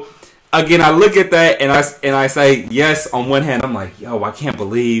 So again, I look at that and I say, yes, on one hand, I'm like, yo, I can't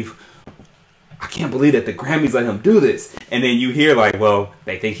believe that the Grammys let him do this. And then you hear like, well,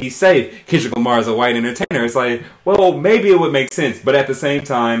 they think he's safe. Kendrick Lamar is a white entertainer. It's like, well, maybe it would make sense. But at the same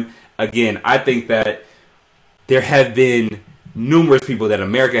time, again, I think that there have been numerous people that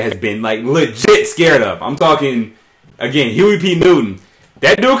America has been like legit scared of. I'm talking, again, Huey P. Newton.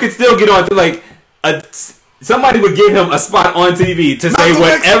 That dude could still get on to like somebody would give him a spot on TV to say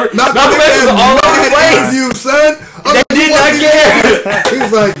whatever. Malcolm X was all over the place. You son. They did not care. He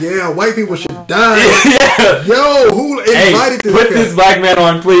was like, yeah, white people should die. Yeah. Yo, who invited this Put guy? this black man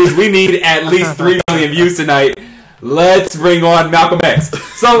on, please. We need at least 3 million views tonight. Let's bring on Malcolm X.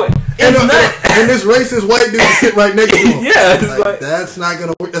 So and this racist white dude sit right next to him. Yeah, it's like, that's not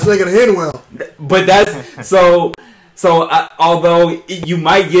gonna work. That's not gonna end well. But that's so. Although you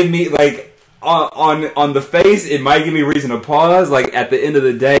might give me like on the face, it might give me reason to pause. Like at the end of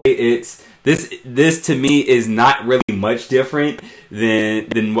the day, it's this to me is not really much different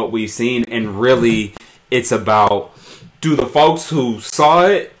than what we've seen, and really, it's about do the folks who saw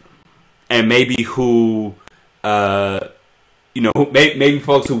it and maybe who. Maybe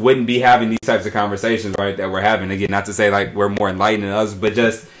folks who wouldn't be having these types of conversations, right, that we're having. Again, not to say like we're more enlightened than others, but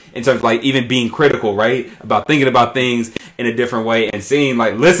just in terms of like even being critical, right, about thinking about things in a different way and seeing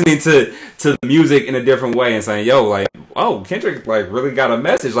like listening to the music in a different way and saying, yo, like, oh, Kendrick like really got a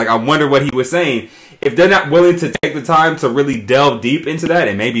message. Like I wonder what he was saying. If they're not willing to take the time to really delve deep into that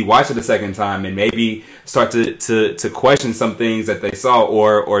and maybe watch it a second time and maybe start to question some things that they saw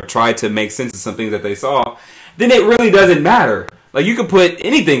or try to make sense of some things that they saw, then it really doesn't matter. Like you can put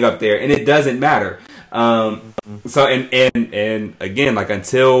anything up there and it doesn't matter. So and again, like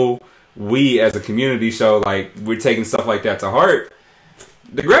until we as a community show like we're taking stuff like that to heart,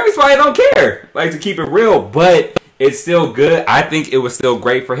 the Grammys probably don't care. Like to keep it real, but it's still good. I think it was still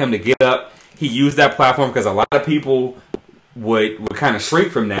great for him to get up. He used that platform because a lot of people would kind of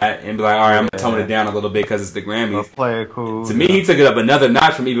shrink from that and be like, all right, I'm gonna tone it down a little bit because it's the Grammys. Let's play it cool. To me, he took it up another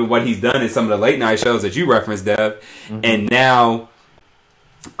notch from even what he's done in some of the late night shows that you referenced, Dev. Mm-hmm. And now,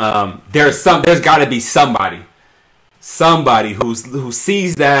 there's got to be somebody who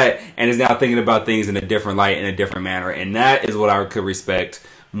sees that and is now thinking about things in a different light, in a different manner, and that is what I could respect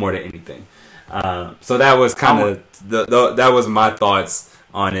more than anything. So that was kind of that was my thoughts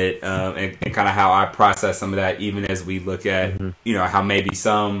on it, and kind of how I process some of that, even as we look at how maybe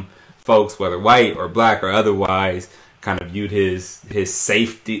some folks, whether white or black or otherwise, kind of viewed his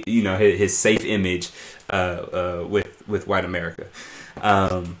safety, his safe image with white America.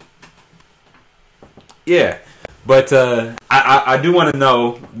 But I do want to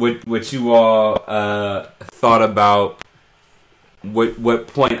know what you all thought about what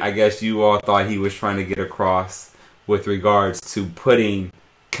point I guess you all thought he was trying to get across with regards to putting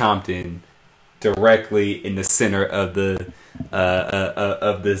Compton directly in the center of the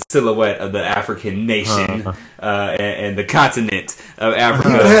silhouette of the African nation and the continent of Africa.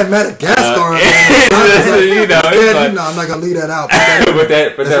 You had Madagascar. I'm not gonna leave that out. Put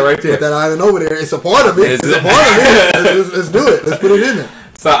that right there. Put that island over there. It's a part of it. Let's do it. Let's put it in there.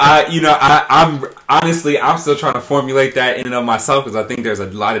 So I'm honestly still trying to formulate that in and of myself because I think there's a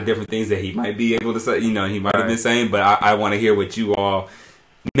lot of different things that he might be able to say. He might have been saying, but I want to hear what you all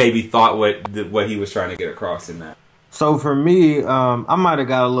maybe thought what he was trying to get across in that. So for me, I might have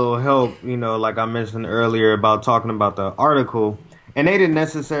got a little help, like I mentioned earlier about talking about the article, and they didn't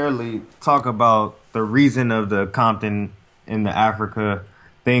necessarily talk about the reason of the Compton in the Africa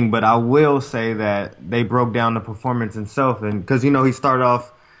thing, but I will say that they broke down the performance itself, and because he started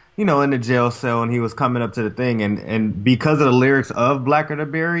off in the jail cell, and he was coming up to the thing, and because of the lyrics of Blacker the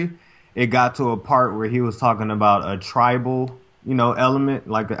Berry, it got to a part where he was talking about a tribal, element,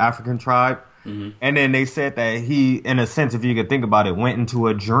 like the African tribe. Mm-hmm. And then they said that he, in a sense, if you could think about it, went into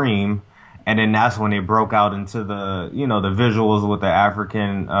a dream, and then that's when it broke out into the, the visuals with the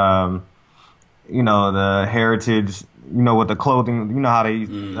African, the heritage, with the clothing, how they,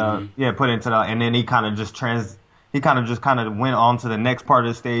 put into that. And then he kind of just went on to the next part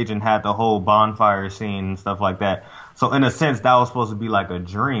of the stage and had the whole bonfire scene and stuff like that. So in a sense, that was supposed to be like a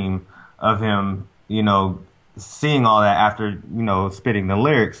dream of him, seeing all that after, spitting the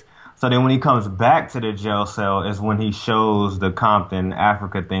lyrics. So then when he comes back to the jail cell is when he shows the Compton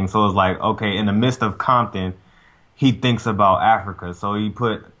Africa thing. So it's like, okay, in the midst of Compton, he thinks about Africa. So he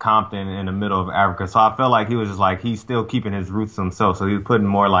put Compton in the middle of Africa. So I felt like he was just like, he's still keeping his roots to himself. So he was putting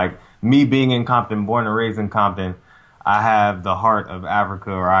more like, me being in Compton, born and raised in Compton, I have the heart of Africa,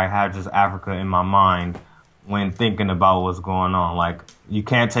 or I have just Africa in my mind when thinking about what's going on. Like, you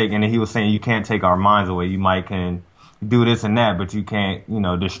can't take, and he was saying, you can't take our minds away. You can do this and that, but you can't,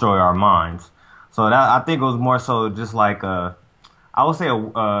 destroy our minds. So that, I think it was more so just like I would say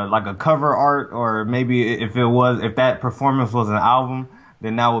like a cover art, or maybe if that performance was an album,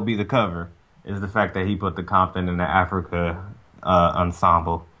 then that would be the cover, is the fact that he put the Compton in the Africa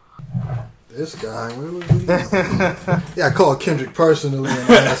ensemble. This guy, where was he? Yeah, I called Kendrick personally and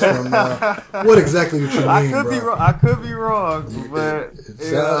asked him, what exactly did you mean, I could be wrong, but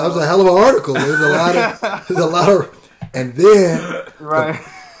that was a hell of an article. There's a lot of, and then right.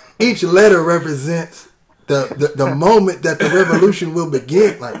 Each letter represents the moment that the revolution will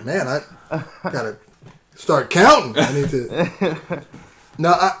begin. Like, man, I gotta start counting. I need to.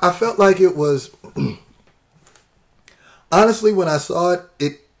 No, I felt like it was. Honestly, when I saw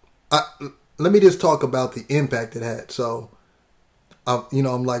it, let me just talk about the impact it had. So,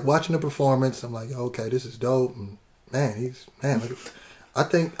 I'm like watching the performance. I'm like, okay, this is dope. And man, I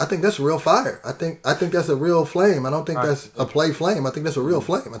think that's real fire. I think that's a real flame. I don't think that's a play flame. I think that's a real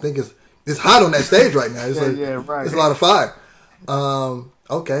flame. I think it's hot on that stage right now. It's right. It's a lot of fire.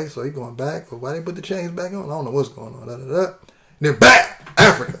 Okay, so he going back. Well, why they put the chains back on? I don't know what's going on. And then back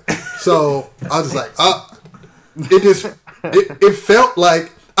Africa. So I was just like, it felt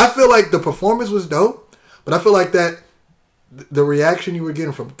like, I feel like the performance was dope, but I feel like that the reaction you were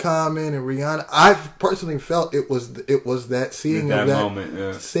getting from Common and Rihanna, I personally felt it was that seeing that moment,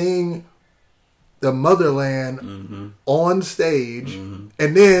 yeah. Seeing the motherland on stage, and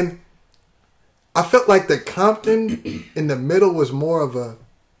then I felt like the Compton in the middle was more of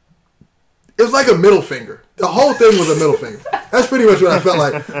it was like a middle finger. The whole thing was a middle finger. That's pretty much what I felt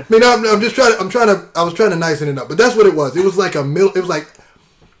like. I mean, I was trying to nicen it up, but that's what it was. It was like it was like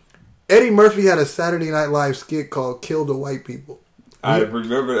Eddie Murphy had a Saturday Night Live skit called "Kill the White People." I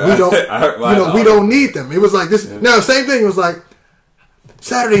remember that. We don't need them. It was like this. Yeah. Now, same thing. It was like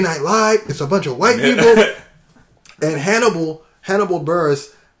Saturday Night Live. It's a bunch of white people. And Hannibal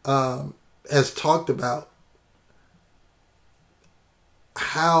Buress has talked about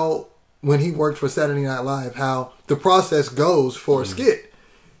how, when he worked for Saturday Night Live, how the process goes for a skit.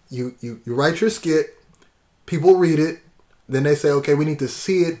 You write your skit, people read it, then they say, okay, we need to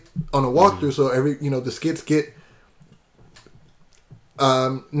see it on a walkthrough, so the skits get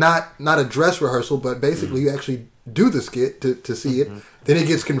not a dress rehearsal, but basically you actually do the skit to see it. Then it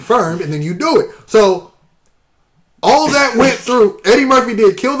gets confirmed, and then you do it. So all that went through. Eddie Murphy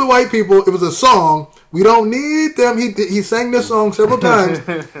did "Kill the White People." It was a song. We don't need them. He sang this song several times,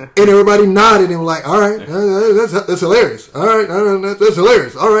 and everybody nodded and was like, "All right, that's hilarious. All right, that's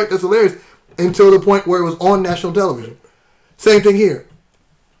hilarious. All right, that's hilarious." Until the point where it was on national television. Same thing here.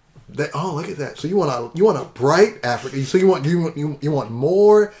 Look at that. So you want a bright Africa. So you want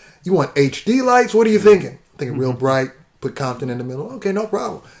more. You want HD lights. What are you thinking? Thinking real bright. Put Compton in the middle. Okay, no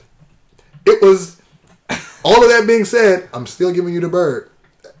problem. It was. All of that being said, I'm still giving you the bird.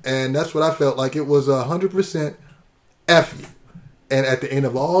 And that's what I felt like. It was 100% F you. And at the end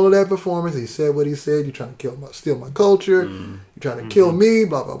of all of that performance, he said what he said. You're trying to steal my culture. You're trying to kill me,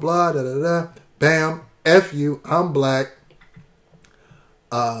 blah, blah, blah, da, da, da. Bam, F you. I'm black.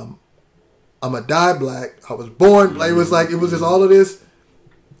 I'm a die black. I was born black. It was just all of this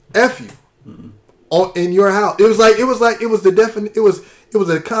F you. In your house. It was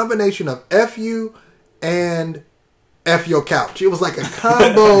a combination of F you and F your couch. It was like a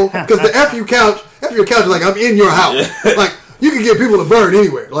combo, because the F your couch is like, I'm in your house. Yeah. Like, you can get people to burn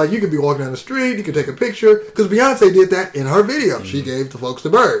anywhere. Like, you could be walking down the street, you could take a picture, because Beyonce did that in her video. She gave the folks the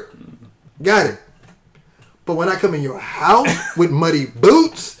bird. Got it. But when I come in your house with muddy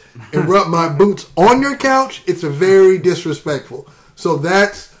boots and rub my boots on your couch, it's very disrespectful. So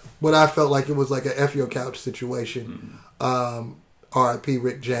that's what I felt like it was like a F your couch situation. R.I.P.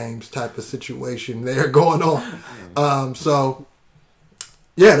 Rick James type of situation there going on. So,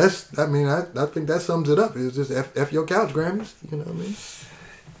 yeah, I think that sums it up. It was just F your couch, Grammys. You know what I mean?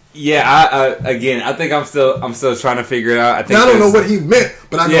 Yeah, I think I'm still trying to figure it out. I don't know what he meant,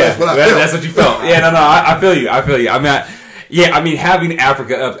 but I know that's what I felt. That's what you felt. Yeah, no, I feel you. I mean, having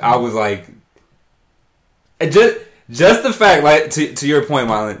Africa up, I was like, just the fact, like to your point,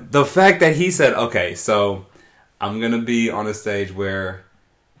 Marlon, the fact that he said, okay, so I'm gonna be on a stage where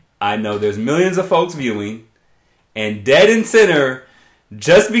I know there's millions of folks viewing, and dead and center,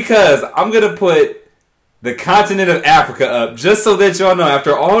 just because I'm gonna put the continent of Africa up, just so that y'all know,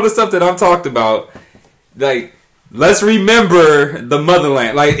 after all the stuff that I've talked about, like, let's remember the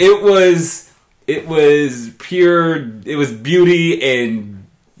motherland. Like, it was pure, it was beauty and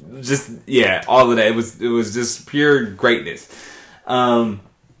just, yeah, all of that. It was just pure greatness.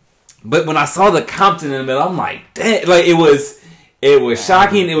 But when I saw the Compton in the middle, I'm like, damn, like, it was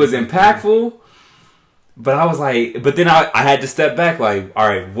shocking, it was impactful. But I was like, but then I had to step back, like, all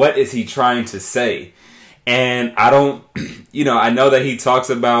right, what is he trying to say? And I don't, I know that he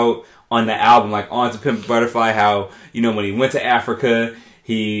talks about on the album, like On to Pimp a Butterfly, how, when he went to Africa,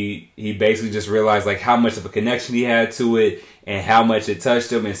 he basically just realized like how much of a connection he had to it and how much it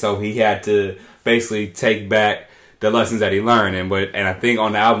touched him. And so he had to basically take back the lessons that he learned. And I think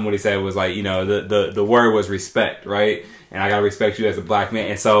on the album what he said was like, the word was respect, right? And I got to respect you as a black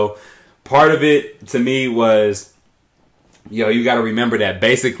man. And so part of it to me was, you got to remember that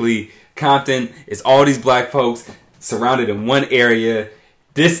basically Compton is all these black folks surrounded in one area.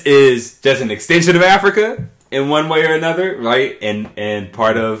 This is just an extension of Africa in one way or another, right? And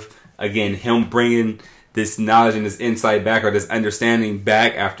part of, again, him bringing this knowledge and this insight back, or this understanding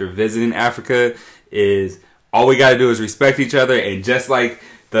back after visiting Africa, is all we got to do is respect each other. And just like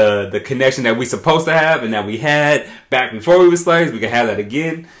the connection that we supposed to have and that we had back before we were slaves, we can have that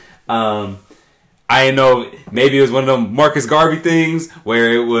again. I didn't know, maybe it was one of them Marcus Garvey things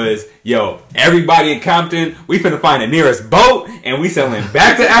where it was, everybody in Compton, we finna find the nearest boat and we sailing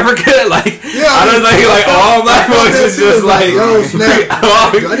back to Africa. Like, I don't think like all black folks is just like, yo, snap.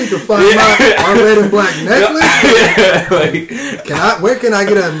 I need to find my red and black necklace. Where can I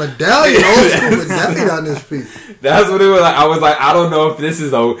get a medallion? Old school medallion on this piece. That's what it was like. I was like, I don't know if this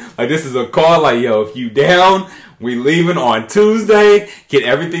is a call. Like, if you down, we leaving on Tuesday. Get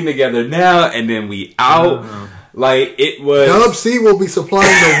everything together now, and then we out. Like, it was. Dub C will be supplying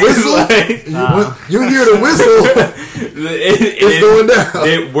the whistle. You hear the whistle. It's going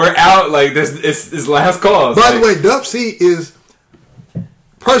down. We're out. Like, this last call. By the way, Dub C is,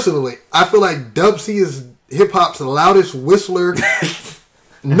 personally, I feel like Dub C is hip hop's loudest whistler.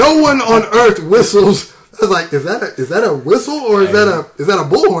 No one on earth whistles. I was like, is that a whistle or is that a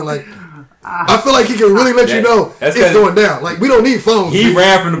bullhorn? Like, I feel like he can really let you know it's going down. Like, we don't need phones. He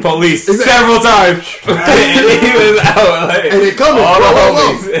ran from the police several times. And he was out. Like, and they're coming.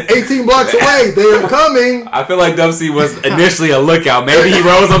 18 blocks away. They're coming. I feel like Dub C was initially a lookout. Maybe he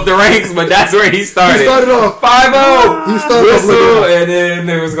rose up the ranks, but that's where he started. He started off 5-0. He started whistle, and then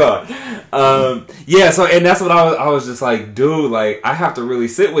it was gone. So, and that's what I was just like, dude, like, I have to really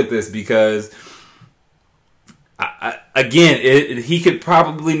sit with this because... he could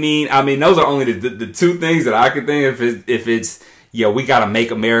probably mean. I mean, those are only the two things that I could think. If it's we got to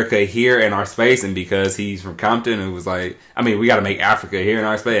make America here in our space, and because he's from Compton, it was like, I mean, we got to make Africa here in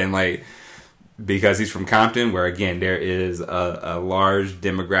our space, and like because he's from Compton, where again there is a large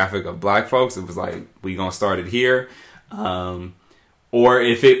demographic of black folks. It was like we gonna start it here, or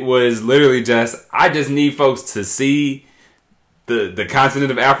if it was literally just I just need folks to see the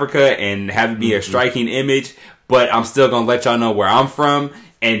continent of Africa and have it be a striking image. But I'm still going to let y'all know where I'm from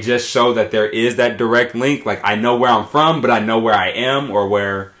and just show that there is that direct link. Like, I know where I'm from, but I know where I am or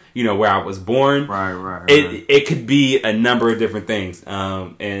where I was born. Right. It could be a number of different things.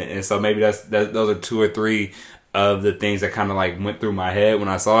 And so maybe those are two or three of the things that kind of like went through my head when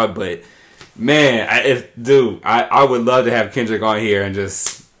I saw it. But man, I would love to have Kendrick on here and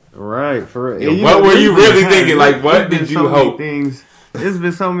just. Right. What were you really thinking? Like, what did you hope? There's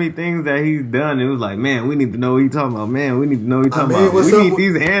been so many things that he's done. It was like, man, we need to know what he's talking about. Man, we need to know what he's talking about. We need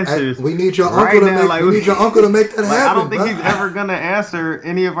these answers. We need your uncle to make. We need your uncle to make that happen. I don't think he's ever gonna answer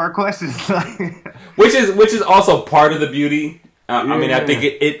any of our questions. which is also part of the beauty. I mean, I think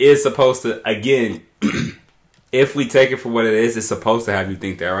it is supposed to. Again, if we take it for what it is, it's supposed to have you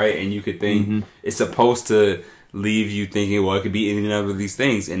think that, right? And you could think it's supposed to leave you thinking, well, it could be any of these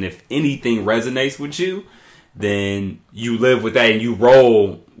things. And if anything resonates with you, then you live with that and you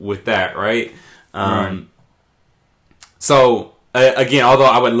roll with that, right? Right. So again, although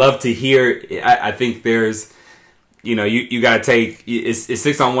I would love to hear, I think there's, you got to take, it's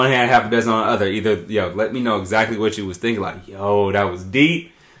six on one hand, half a dozen on the other. Either, let me know exactly what you was thinking, like, yo, that was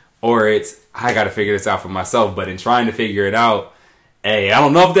deep, or it's, I got to figure this out for myself. But in trying to figure it out, hey, I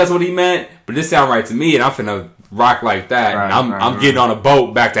don't know if that's what he meant, but this sound right to me, and I'm finna rock like that. Right, and I'm getting on a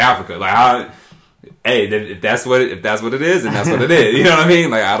boat back to Africa. Like, hey, if that's what it is, then that's what it is. You know what I mean?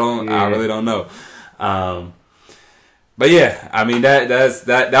 Like, I really don't know. But yeah, I mean that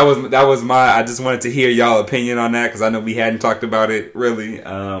was my. I just wanted to hear y'all opinion on that because I know we hadn't talked about it really.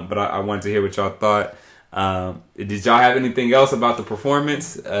 But I wanted to hear what y'all thought. Did y'all have anything else about the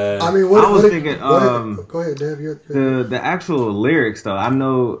performance? I was thinking. Go ahead, Dave. The actual lyrics, though. I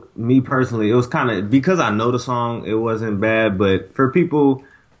know me personally, it was kind of because I know the song. It wasn't bad, but for people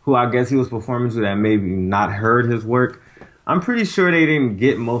who I guess he was performing to that maybe not heard his work, I'm pretty sure they didn't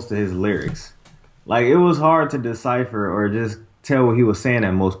get most of his lyrics. Like, it was hard to decipher or just tell what he was saying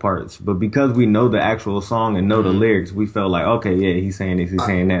at most parts. But because we know the actual song and know the lyrics, we felt like, okay, yeah, he's saying this, he's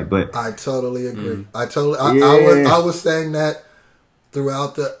saying that. But I totally agree. I was saying that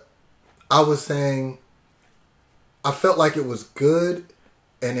throughout I was saying I felt like it was good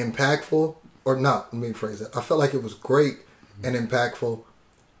and impactful. Or not, let me phrase that. I felt like it was great and impactful.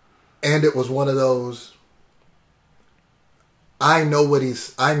 And it was one of those, I know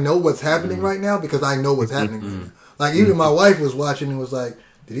what's happening right now because I know what's happening right now. Like, even my wife was watching and was like,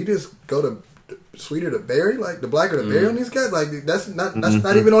 did he just go to Sweeter to Berry? Like, the Blacker to Berry on these guys? Like, that's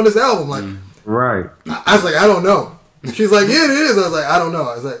not even on this album. Like, right. I was like, I don't know. She's like, yeah, it is. I was like, I don't know.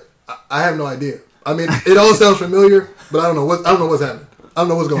 I was like, I have no idea. I mean, it all sounds familiar, but I don't know what's happening. I don't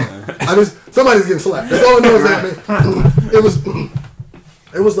know what's going on. Somebody's getting slapped. That's all I know is happening.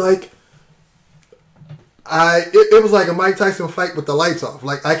 It was like, it was like a Mike Tyson fight with the lights off.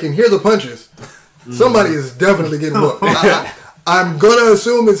 Like, I can hear the punches. Somebody is definitely getting whooped. I'm gonna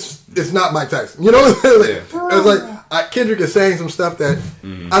assume it's not Mike Tyson. You know what I'm saying? It's like Kendrick is saying some stuff that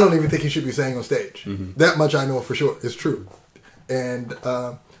I don't even think he should be saying on stage. That much I know for sure. It's true. And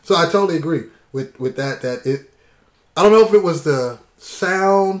so I totally agree with that. That I don't know if it was the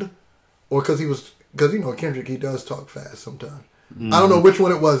sound or because Kendrick, he does talk fast sometimes. I don't know which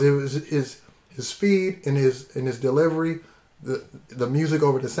one it was. It was his speed and his delivery, the music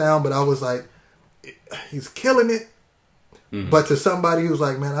over the sound. But I was like, he's killing it. But to somebody who's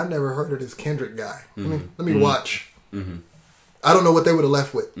like, man, I've never heard of this Kendrick guy. Let me watch. I don't know what they would have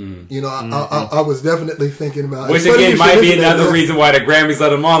left with. You know, I was definitely thinking about. Which again might be another reason why the Grammys let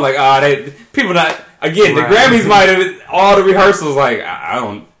them on. Like, people not again. The Grammys might have all the rehearsals. Like, I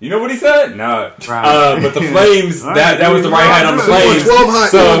don't. You know what he said? No. But the Flames. That was the right height on the Flames. 12 high.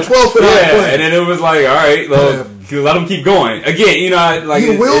 So 12 foot high. And then it was like, all right, well, let them keep going. Again, you know, like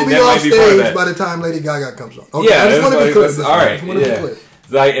he will be off stage by the time Lady Gaga comes on. Okay, yeah, I just want to be clear. All right, yeah.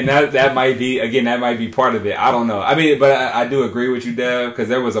 Like, and that might be part of it. I don't know. I mean, but I do agree with you, Dev, because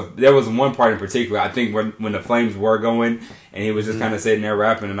there was one part in particular. I think when the Flames were going, and he was just kind of sitting there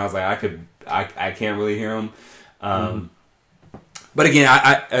rapping, and I was like, I can't really hear him. But again,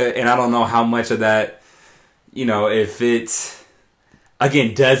 I don't know how much of that, you know, if it's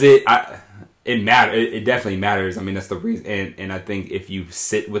again, does it? It matter. It definitely matters. I mean, that's the reason. And I think if you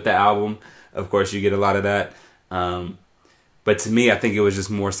sit with the album, of course, you get a lot of that. But to me, I think it was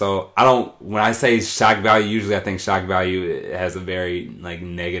just more so. When I say shock value, usually I think shock value has a very like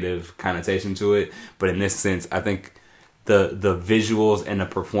negative connotation to it. But in this sense, I think the visuals and the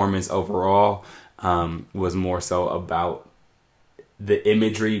performance overall was more so about the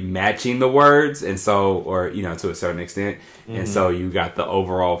imagery matching the words, and so, or you know, to a certain extent, and so you got the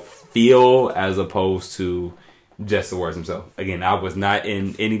overall feel as opposed to just the words themselves. Again, I was not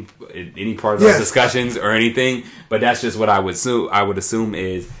in any part of those discussions or anything, but that's just what I would assume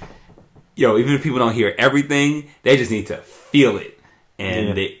is, even if people don't hear everything, they just need to feel it,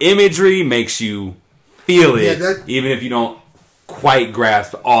 and the imagery makes you feel it, even if you don't quite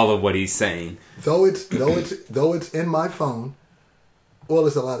grasp all of what he's saying. Though it's in my phone. Well,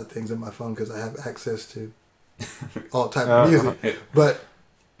 there's a lot of things in my phone because I have access to all type of music, but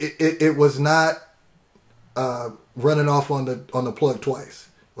it was not running off on the plug twice.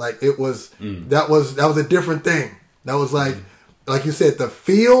 Like it was that was a different thing. That was like you said, the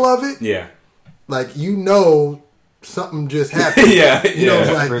feel of it. Yeah, like something just happened. It's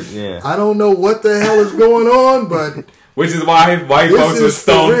like I don't know what the hell is going on, but which is why folks with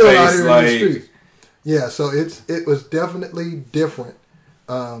stone face like. Yeah, so it was definitely different.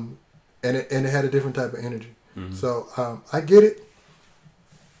 And it had a different type of energy. So I get it.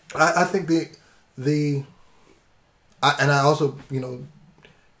 I think and I also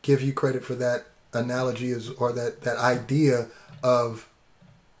give you credit for that analogy is, or that idea of,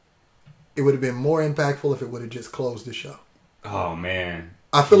 it would have been more impactful if it would have just closed the show. Oh man,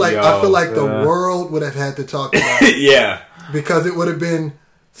 I feel like the world would have had to talk about it. Yeah, because it would have been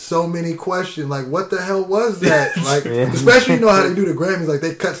so many questions. Like, what the hell was that? Like, especially, you know how they do the Grammys, like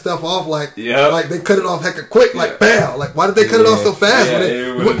they cut stuff off, like they cut it off hecka quick, like bam. Like, why did they cut it off so fast?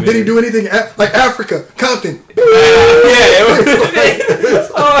 Did he do anything like Africa, Compton? It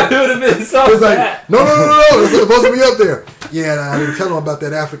would have been so. It's like, no, it's supposed to be up there. Yeah, I didn't tell him about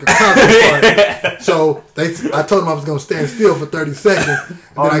that African Compton part. So I told him I was going to stand still for 30 seconds, and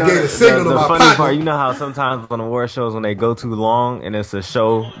then I gave a signal to my partner. The funny part, you know how sometimes on award shows when they go too long and it's a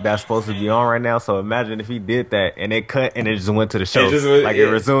show that's supposed to be on right now. So imagine if he did that and it cut and it just went to the show, it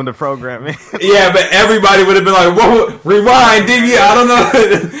resumed the programming. Yeah, but everybody would have been like, "Whoa, rewind, DVD." I don't know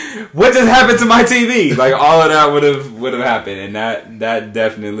what just happened to my TV. Like all of that would have happened, and that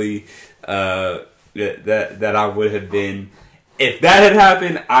definitely that I would have been. If that had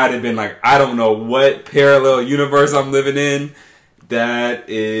happened, I'd have been like, I don't know what parallel universe I'm living in. That's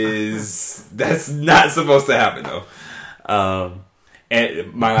not supposed to happen though.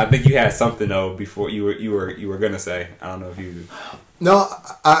 And I think you had something though before you were gonna say. I don't know if you. No,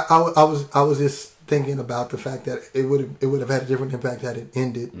 I was just thinking about the fact that it would have had a different impact had it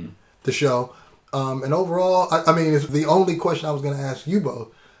ended the show. And overall, I mean, it's the only question I was going to ask you both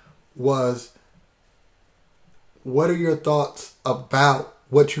was, what are your thoughts about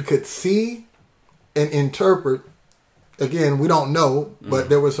what you could see and interpret? Again, we don't know, but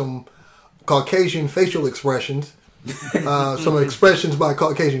there were some Caucasian facial expressions, some expressions by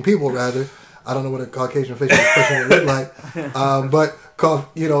Caucasian people, rather. I don't know what a Caucasian facial expression would look like, but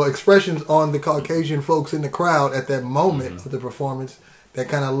expressions on the Caucasian folks in the crowd at that moment of the performance that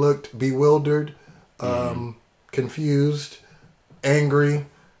kind of looked bewildered, confused, angry.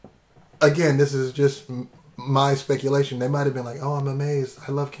 Again, this is just my speculation. They might have been like, "Oh, I'm amazed.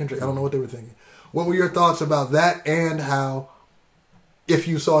 I love Kendrick." I don't know what they were thinking. What were your thoughts about that, and how, if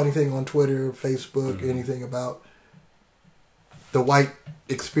you saw anything on Twitter, Facebook, anything about the white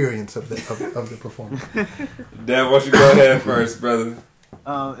experience of the performance? Dad, why don't you go ahead first, brother?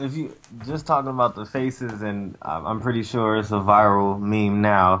 If you just talking about the faces, and I'm pretty sure it's a viral meme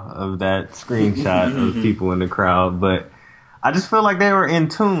now of that screenshot of people in the crowd, but I just feel like they were in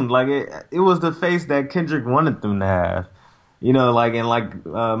tune. Like it was the face that Kendrick wanted them to have. Like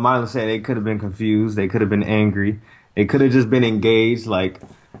Milo said, they could have been confused. They could have been angry. They could have just been engaged. Like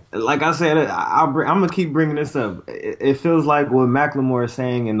I said, I'm going to keep bringing this up. It feels like what Macklemore is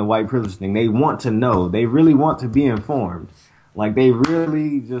saying in the white privilege thing. They want to know. They really want to be informed. Like, they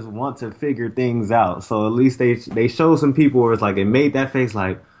really just want to figure things out. So at least they show some people where it's like, it made that face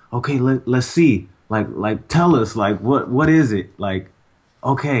like, okay, let's see. Like, tell us, like, what is it? Like,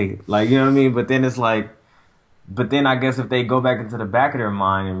 okay. Like, you know what I mean? But then it's like, I guess if they go back into the back of their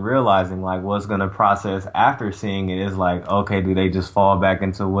mind and realizing, like, what's going to process after seeing it is like, okay, do they just fall back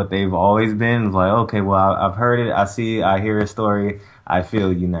into what they've always been? It's like, okay, well, I've heard it. I see, I hear a story. I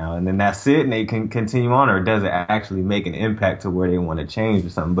feel you now. And then that's it, and they can continue on, or does it actually make an impact to where they want to change or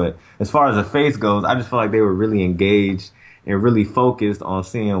something? But as far as the face goes, I just feel like they were really engaged and really focused on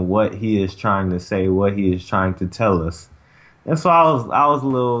seeing what he is trying to say, what he is trying to tell us. And so I was a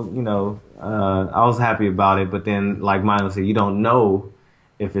little, I was happy about it. But then, like Milo said, you don't know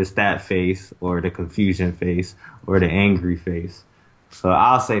if it's that face or the confusion face or the angry face. So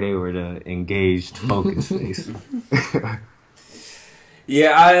I'll say they were the engaged, focused face.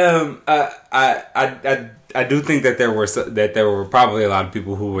 Yeah, I do think that there were probably a lot of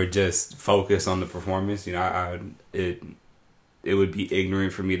people who were just focused on the performance. It would be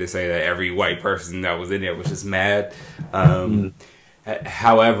ignorant for me to say that every white person that was in there was just mad.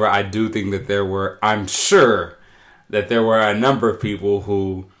 However, I do think that I'm sure that there were a number of people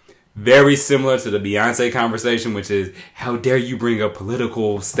who, very similar to the Beyonce conversation, which is, how dare you bring a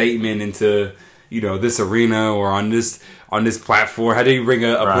political statement into, this arena or on this platform? How do you bring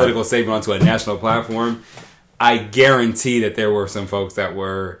a political statement onto a national platform? I guarantee that there were some folks that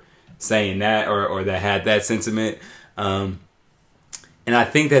were saying that or that had that sentiment. And I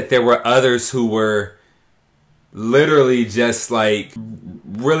think that there were others who were literally just like,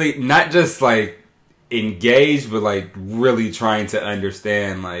 really not just like engaged, but like really trying to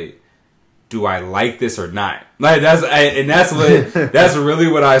understand, like, do I like this or not? Like that's really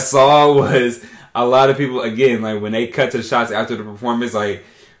what I saw was a lot of people, again, like when they cut to the shots after the performance, like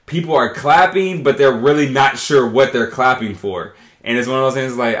people are clapping, but they're really not sure what they're clapping for. And it's one of those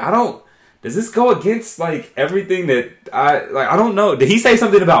things like, does this go against like everything that I don't know. Did he say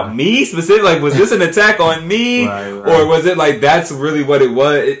something about me specifically? Like, was this an attack on me, Right. or was it like that's really what it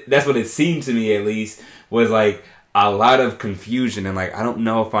was? That's what it seemed to me, at least, was like a lot of confusion and like I don't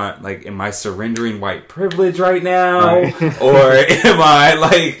know if I like am I surrendering white privilege right now, or am I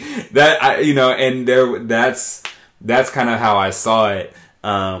like that? And that's kind of how I saw it.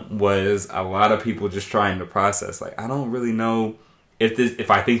 Was a lot of people just trying to process like I don't really know. If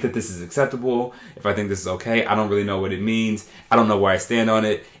I think that this is acceptable, if I think this is okay, I don't really know what it means. I don't know where I stand on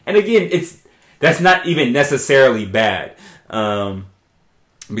it. And again, that's not even necessarily bad,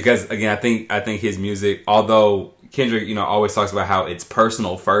 because again, I think his music, although Kendrick, always talks about how it's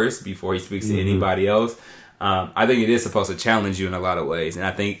personal first before he speaks to anybody else. I think it is supposed to challenge you in a lot of ways, and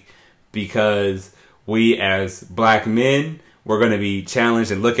I think because we as black men, we're going to be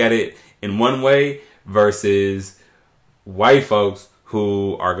challenged and look at it in one way versus white folks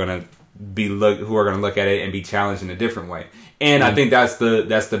who are gonna look at it and be challenged in a different way. And I think that's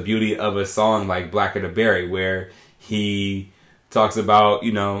the beauty of a song like Blacker the Berry, where he talks about, I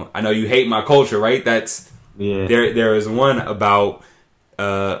know you hate my culture, right? That's there is one about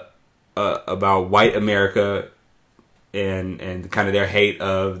white America and kind of their hate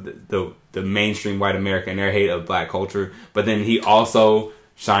of the mainstream white America and their hate of black culture. But then he also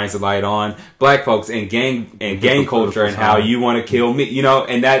shines the light on black folks and gang culture and how you want to kill me,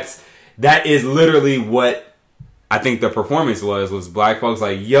 and that is literally what I think the performance was black folks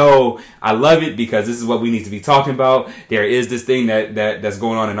like, yo, I love it because this is what we need to be talking about. There is this thing that's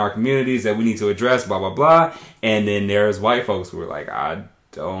going on in our communities that we need to address, blah, blah, blah. And then there's white folks who are like, I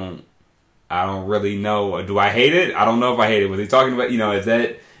don't really know. Do I hate it? I don't know if I hate it. Was he talking about,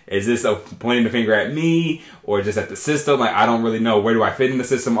 is this a pointing the finger at me or just at the system? Like, I don't really know. Where do I fit in the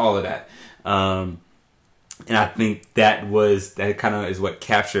system? All of that. And I think that kind of is what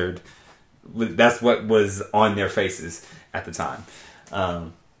captured. That's what was on their faces at the time.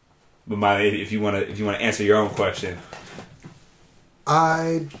 But if you want to answer your own question,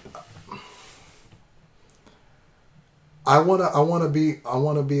 I want to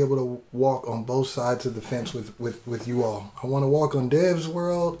be able to walk on both sides of the fence with you all. I want to walk on Dev's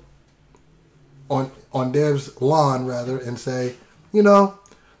world, on Dev's lawn rather, and say,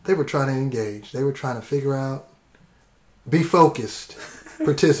 they were trying to engage. They were trying to figure out, be focused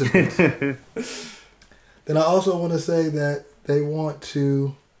participants. Then I also want to say that they want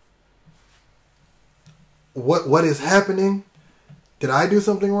to, what is happening? Did I do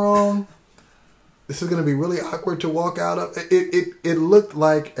something wrong? This is going to be really awkward to walk out of. It looked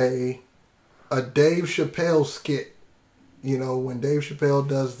like a Dave Chappelle skit, when Dave Chappelle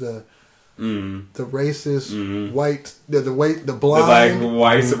does the racist white, the blind, the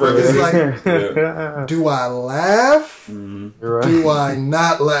white supremacist. It's like, do I laugh? Right. Do I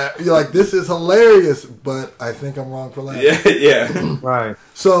not laugh? You're like, this is hilarious, but I think I'm wrong for laughing. Yeah. Right.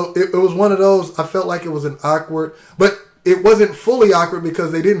 So it was one of those. I felt like it was an awkward, but it wasn't fully awkward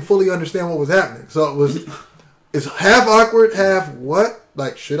because they didn't fully understand what was happening. So it's half awkward, half what?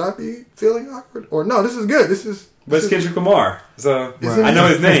 Like, should I be feeling awkward? Or no, this is good. But it's Kendrick Lamar, so Right. I know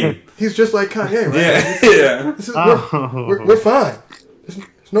his name. He's just like Kanye, right? Yeah. This is, we're fine. There's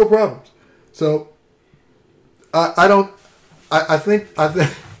no problems. So I think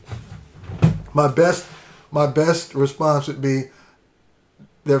my best response would be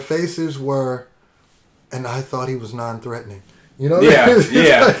their faces were, and I thought he was non-threatening. Yeah. It's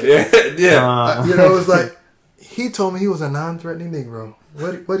like, he told me he was a non-threatening Negro.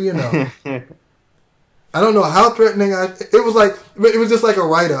 What do you know? I don't know how threatening it was just like a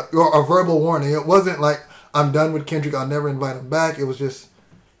write-up or a verbal warning. It wasn't like, I'm done with Kendrick, I'll never invite him back. It was just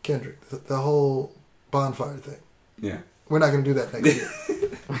Kendrick, the whole bonfire thing. Yeah. We're not going to do that next year.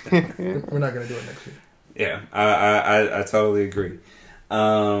 We're not going to do it next year. Yeah, I totally agree.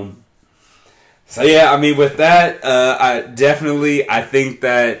 So yeah, I mean, with that, I think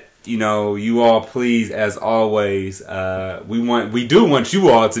that, you all, please, as always, we do want you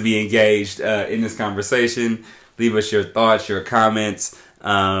all to be engaged in this conversation. Leave us your thoughts, your comments,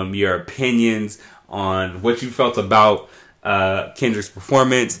 your opinions on what you felt about Kendrick's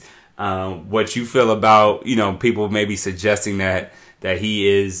performance, what you feel about, people maybe suggesting that he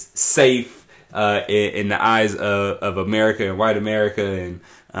is safe in the eyes of America and white America, and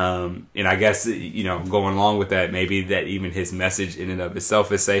I guess, going along with that, maybe that even his message in and of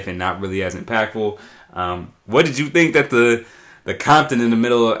itself is safe and not really as impactful. What did you think that the continent in the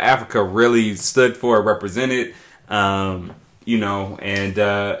middle of Africa really stood for, represented? And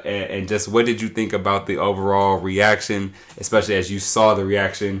just what did you think about the overall reaction, especially as you saw the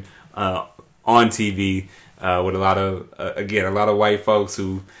reaction on TV with a lot of white folks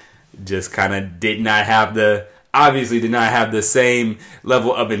who just kind of did not have the same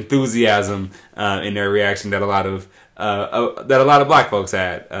level of enthusiasm in their reaction that a lot of black folks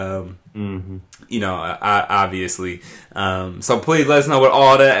had. You know, obviously. So please let us know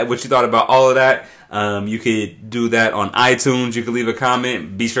what you thought about all of that. You could do that on iTunes. You can leave a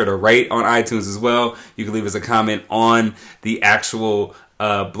comment. Be sure to rate on iTunes as well. You can leave us a comment on the actual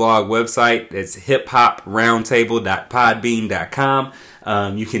blog website. It's hiphoproundtable.podbean.com.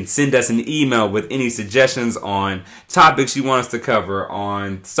 You can send us an email with any suggestions on topics you want us to cover,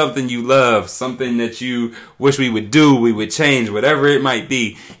 on something you love, something that you wish we would do, we would change, whatever it might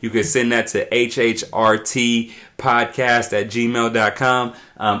be. You can send that to hhrtpodcast@gmail.com.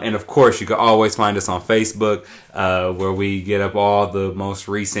 And of course, you can always find us on Facebook, where we get up all the most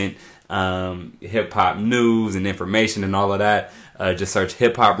recent hip hop news and information and all of that. Just search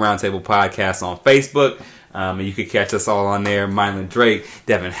Hip Hop Roundtable Podcast on Facebook. And you can catch us all on there. Mylan Drake,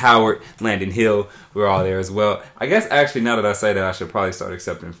 Devin Howard, Landon Hill. We're all there as well. I guess actually now that I say that, I should probably start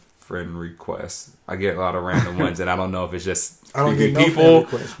accepting friend requests. I get a lot of random ones, and I don't know if it's just creepy people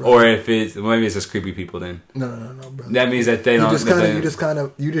or if maybe it's just creepy people. Then no, brother. That means that they don't.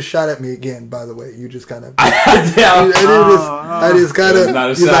 You just shot at me again. By the way, you just kind of. That is kind of.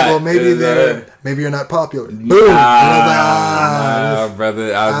 He's like, well, maybe maybe you're not popular. Boom.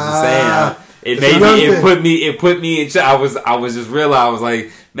 Brother. I was just saying. It put me in. I was just realizing, I was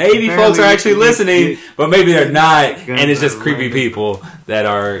like, maybe folks are actually listening, but maybe they're not, and it's just creepy people that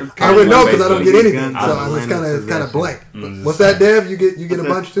are. I would know because I don't get anything, so it's kind of blank. What's that, Dev? You get a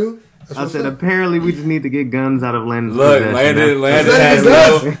bunch too? I said apparently we just need to get guns out of Landon's possession. Landon has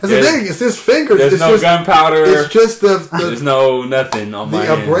guns. That's the thing. It's his fingers. There's no gunpowder. It's just there's no nothing on my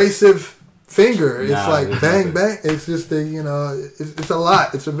hand. The abrasive finger. It's like bang bang. It's just it's a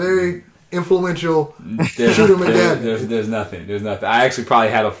lot. It's a very influential shooter McGavin. There's nothing. I actually probably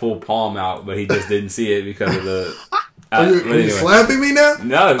had a full palm out, but he just didn't see it because of the. Are you slapping me now?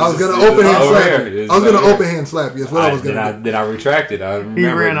 No, I was gonna open hand slap you. Open hand slap you. That's what I was gonna do. Then I retracted. I remember he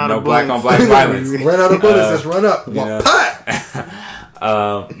ran out of black on black violence. Ran out of bullets. Let's run up.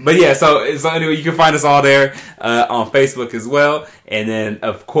 But yeah, so anyway, you can find us all there on Facebook as well, and then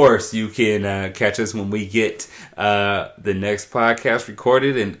of course you can catch us when we get the next podcast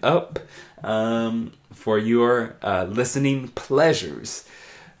recorded and up for your listening pleasures.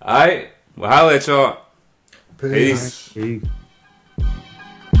 All right, well, holla at y'all. Peace. Peace.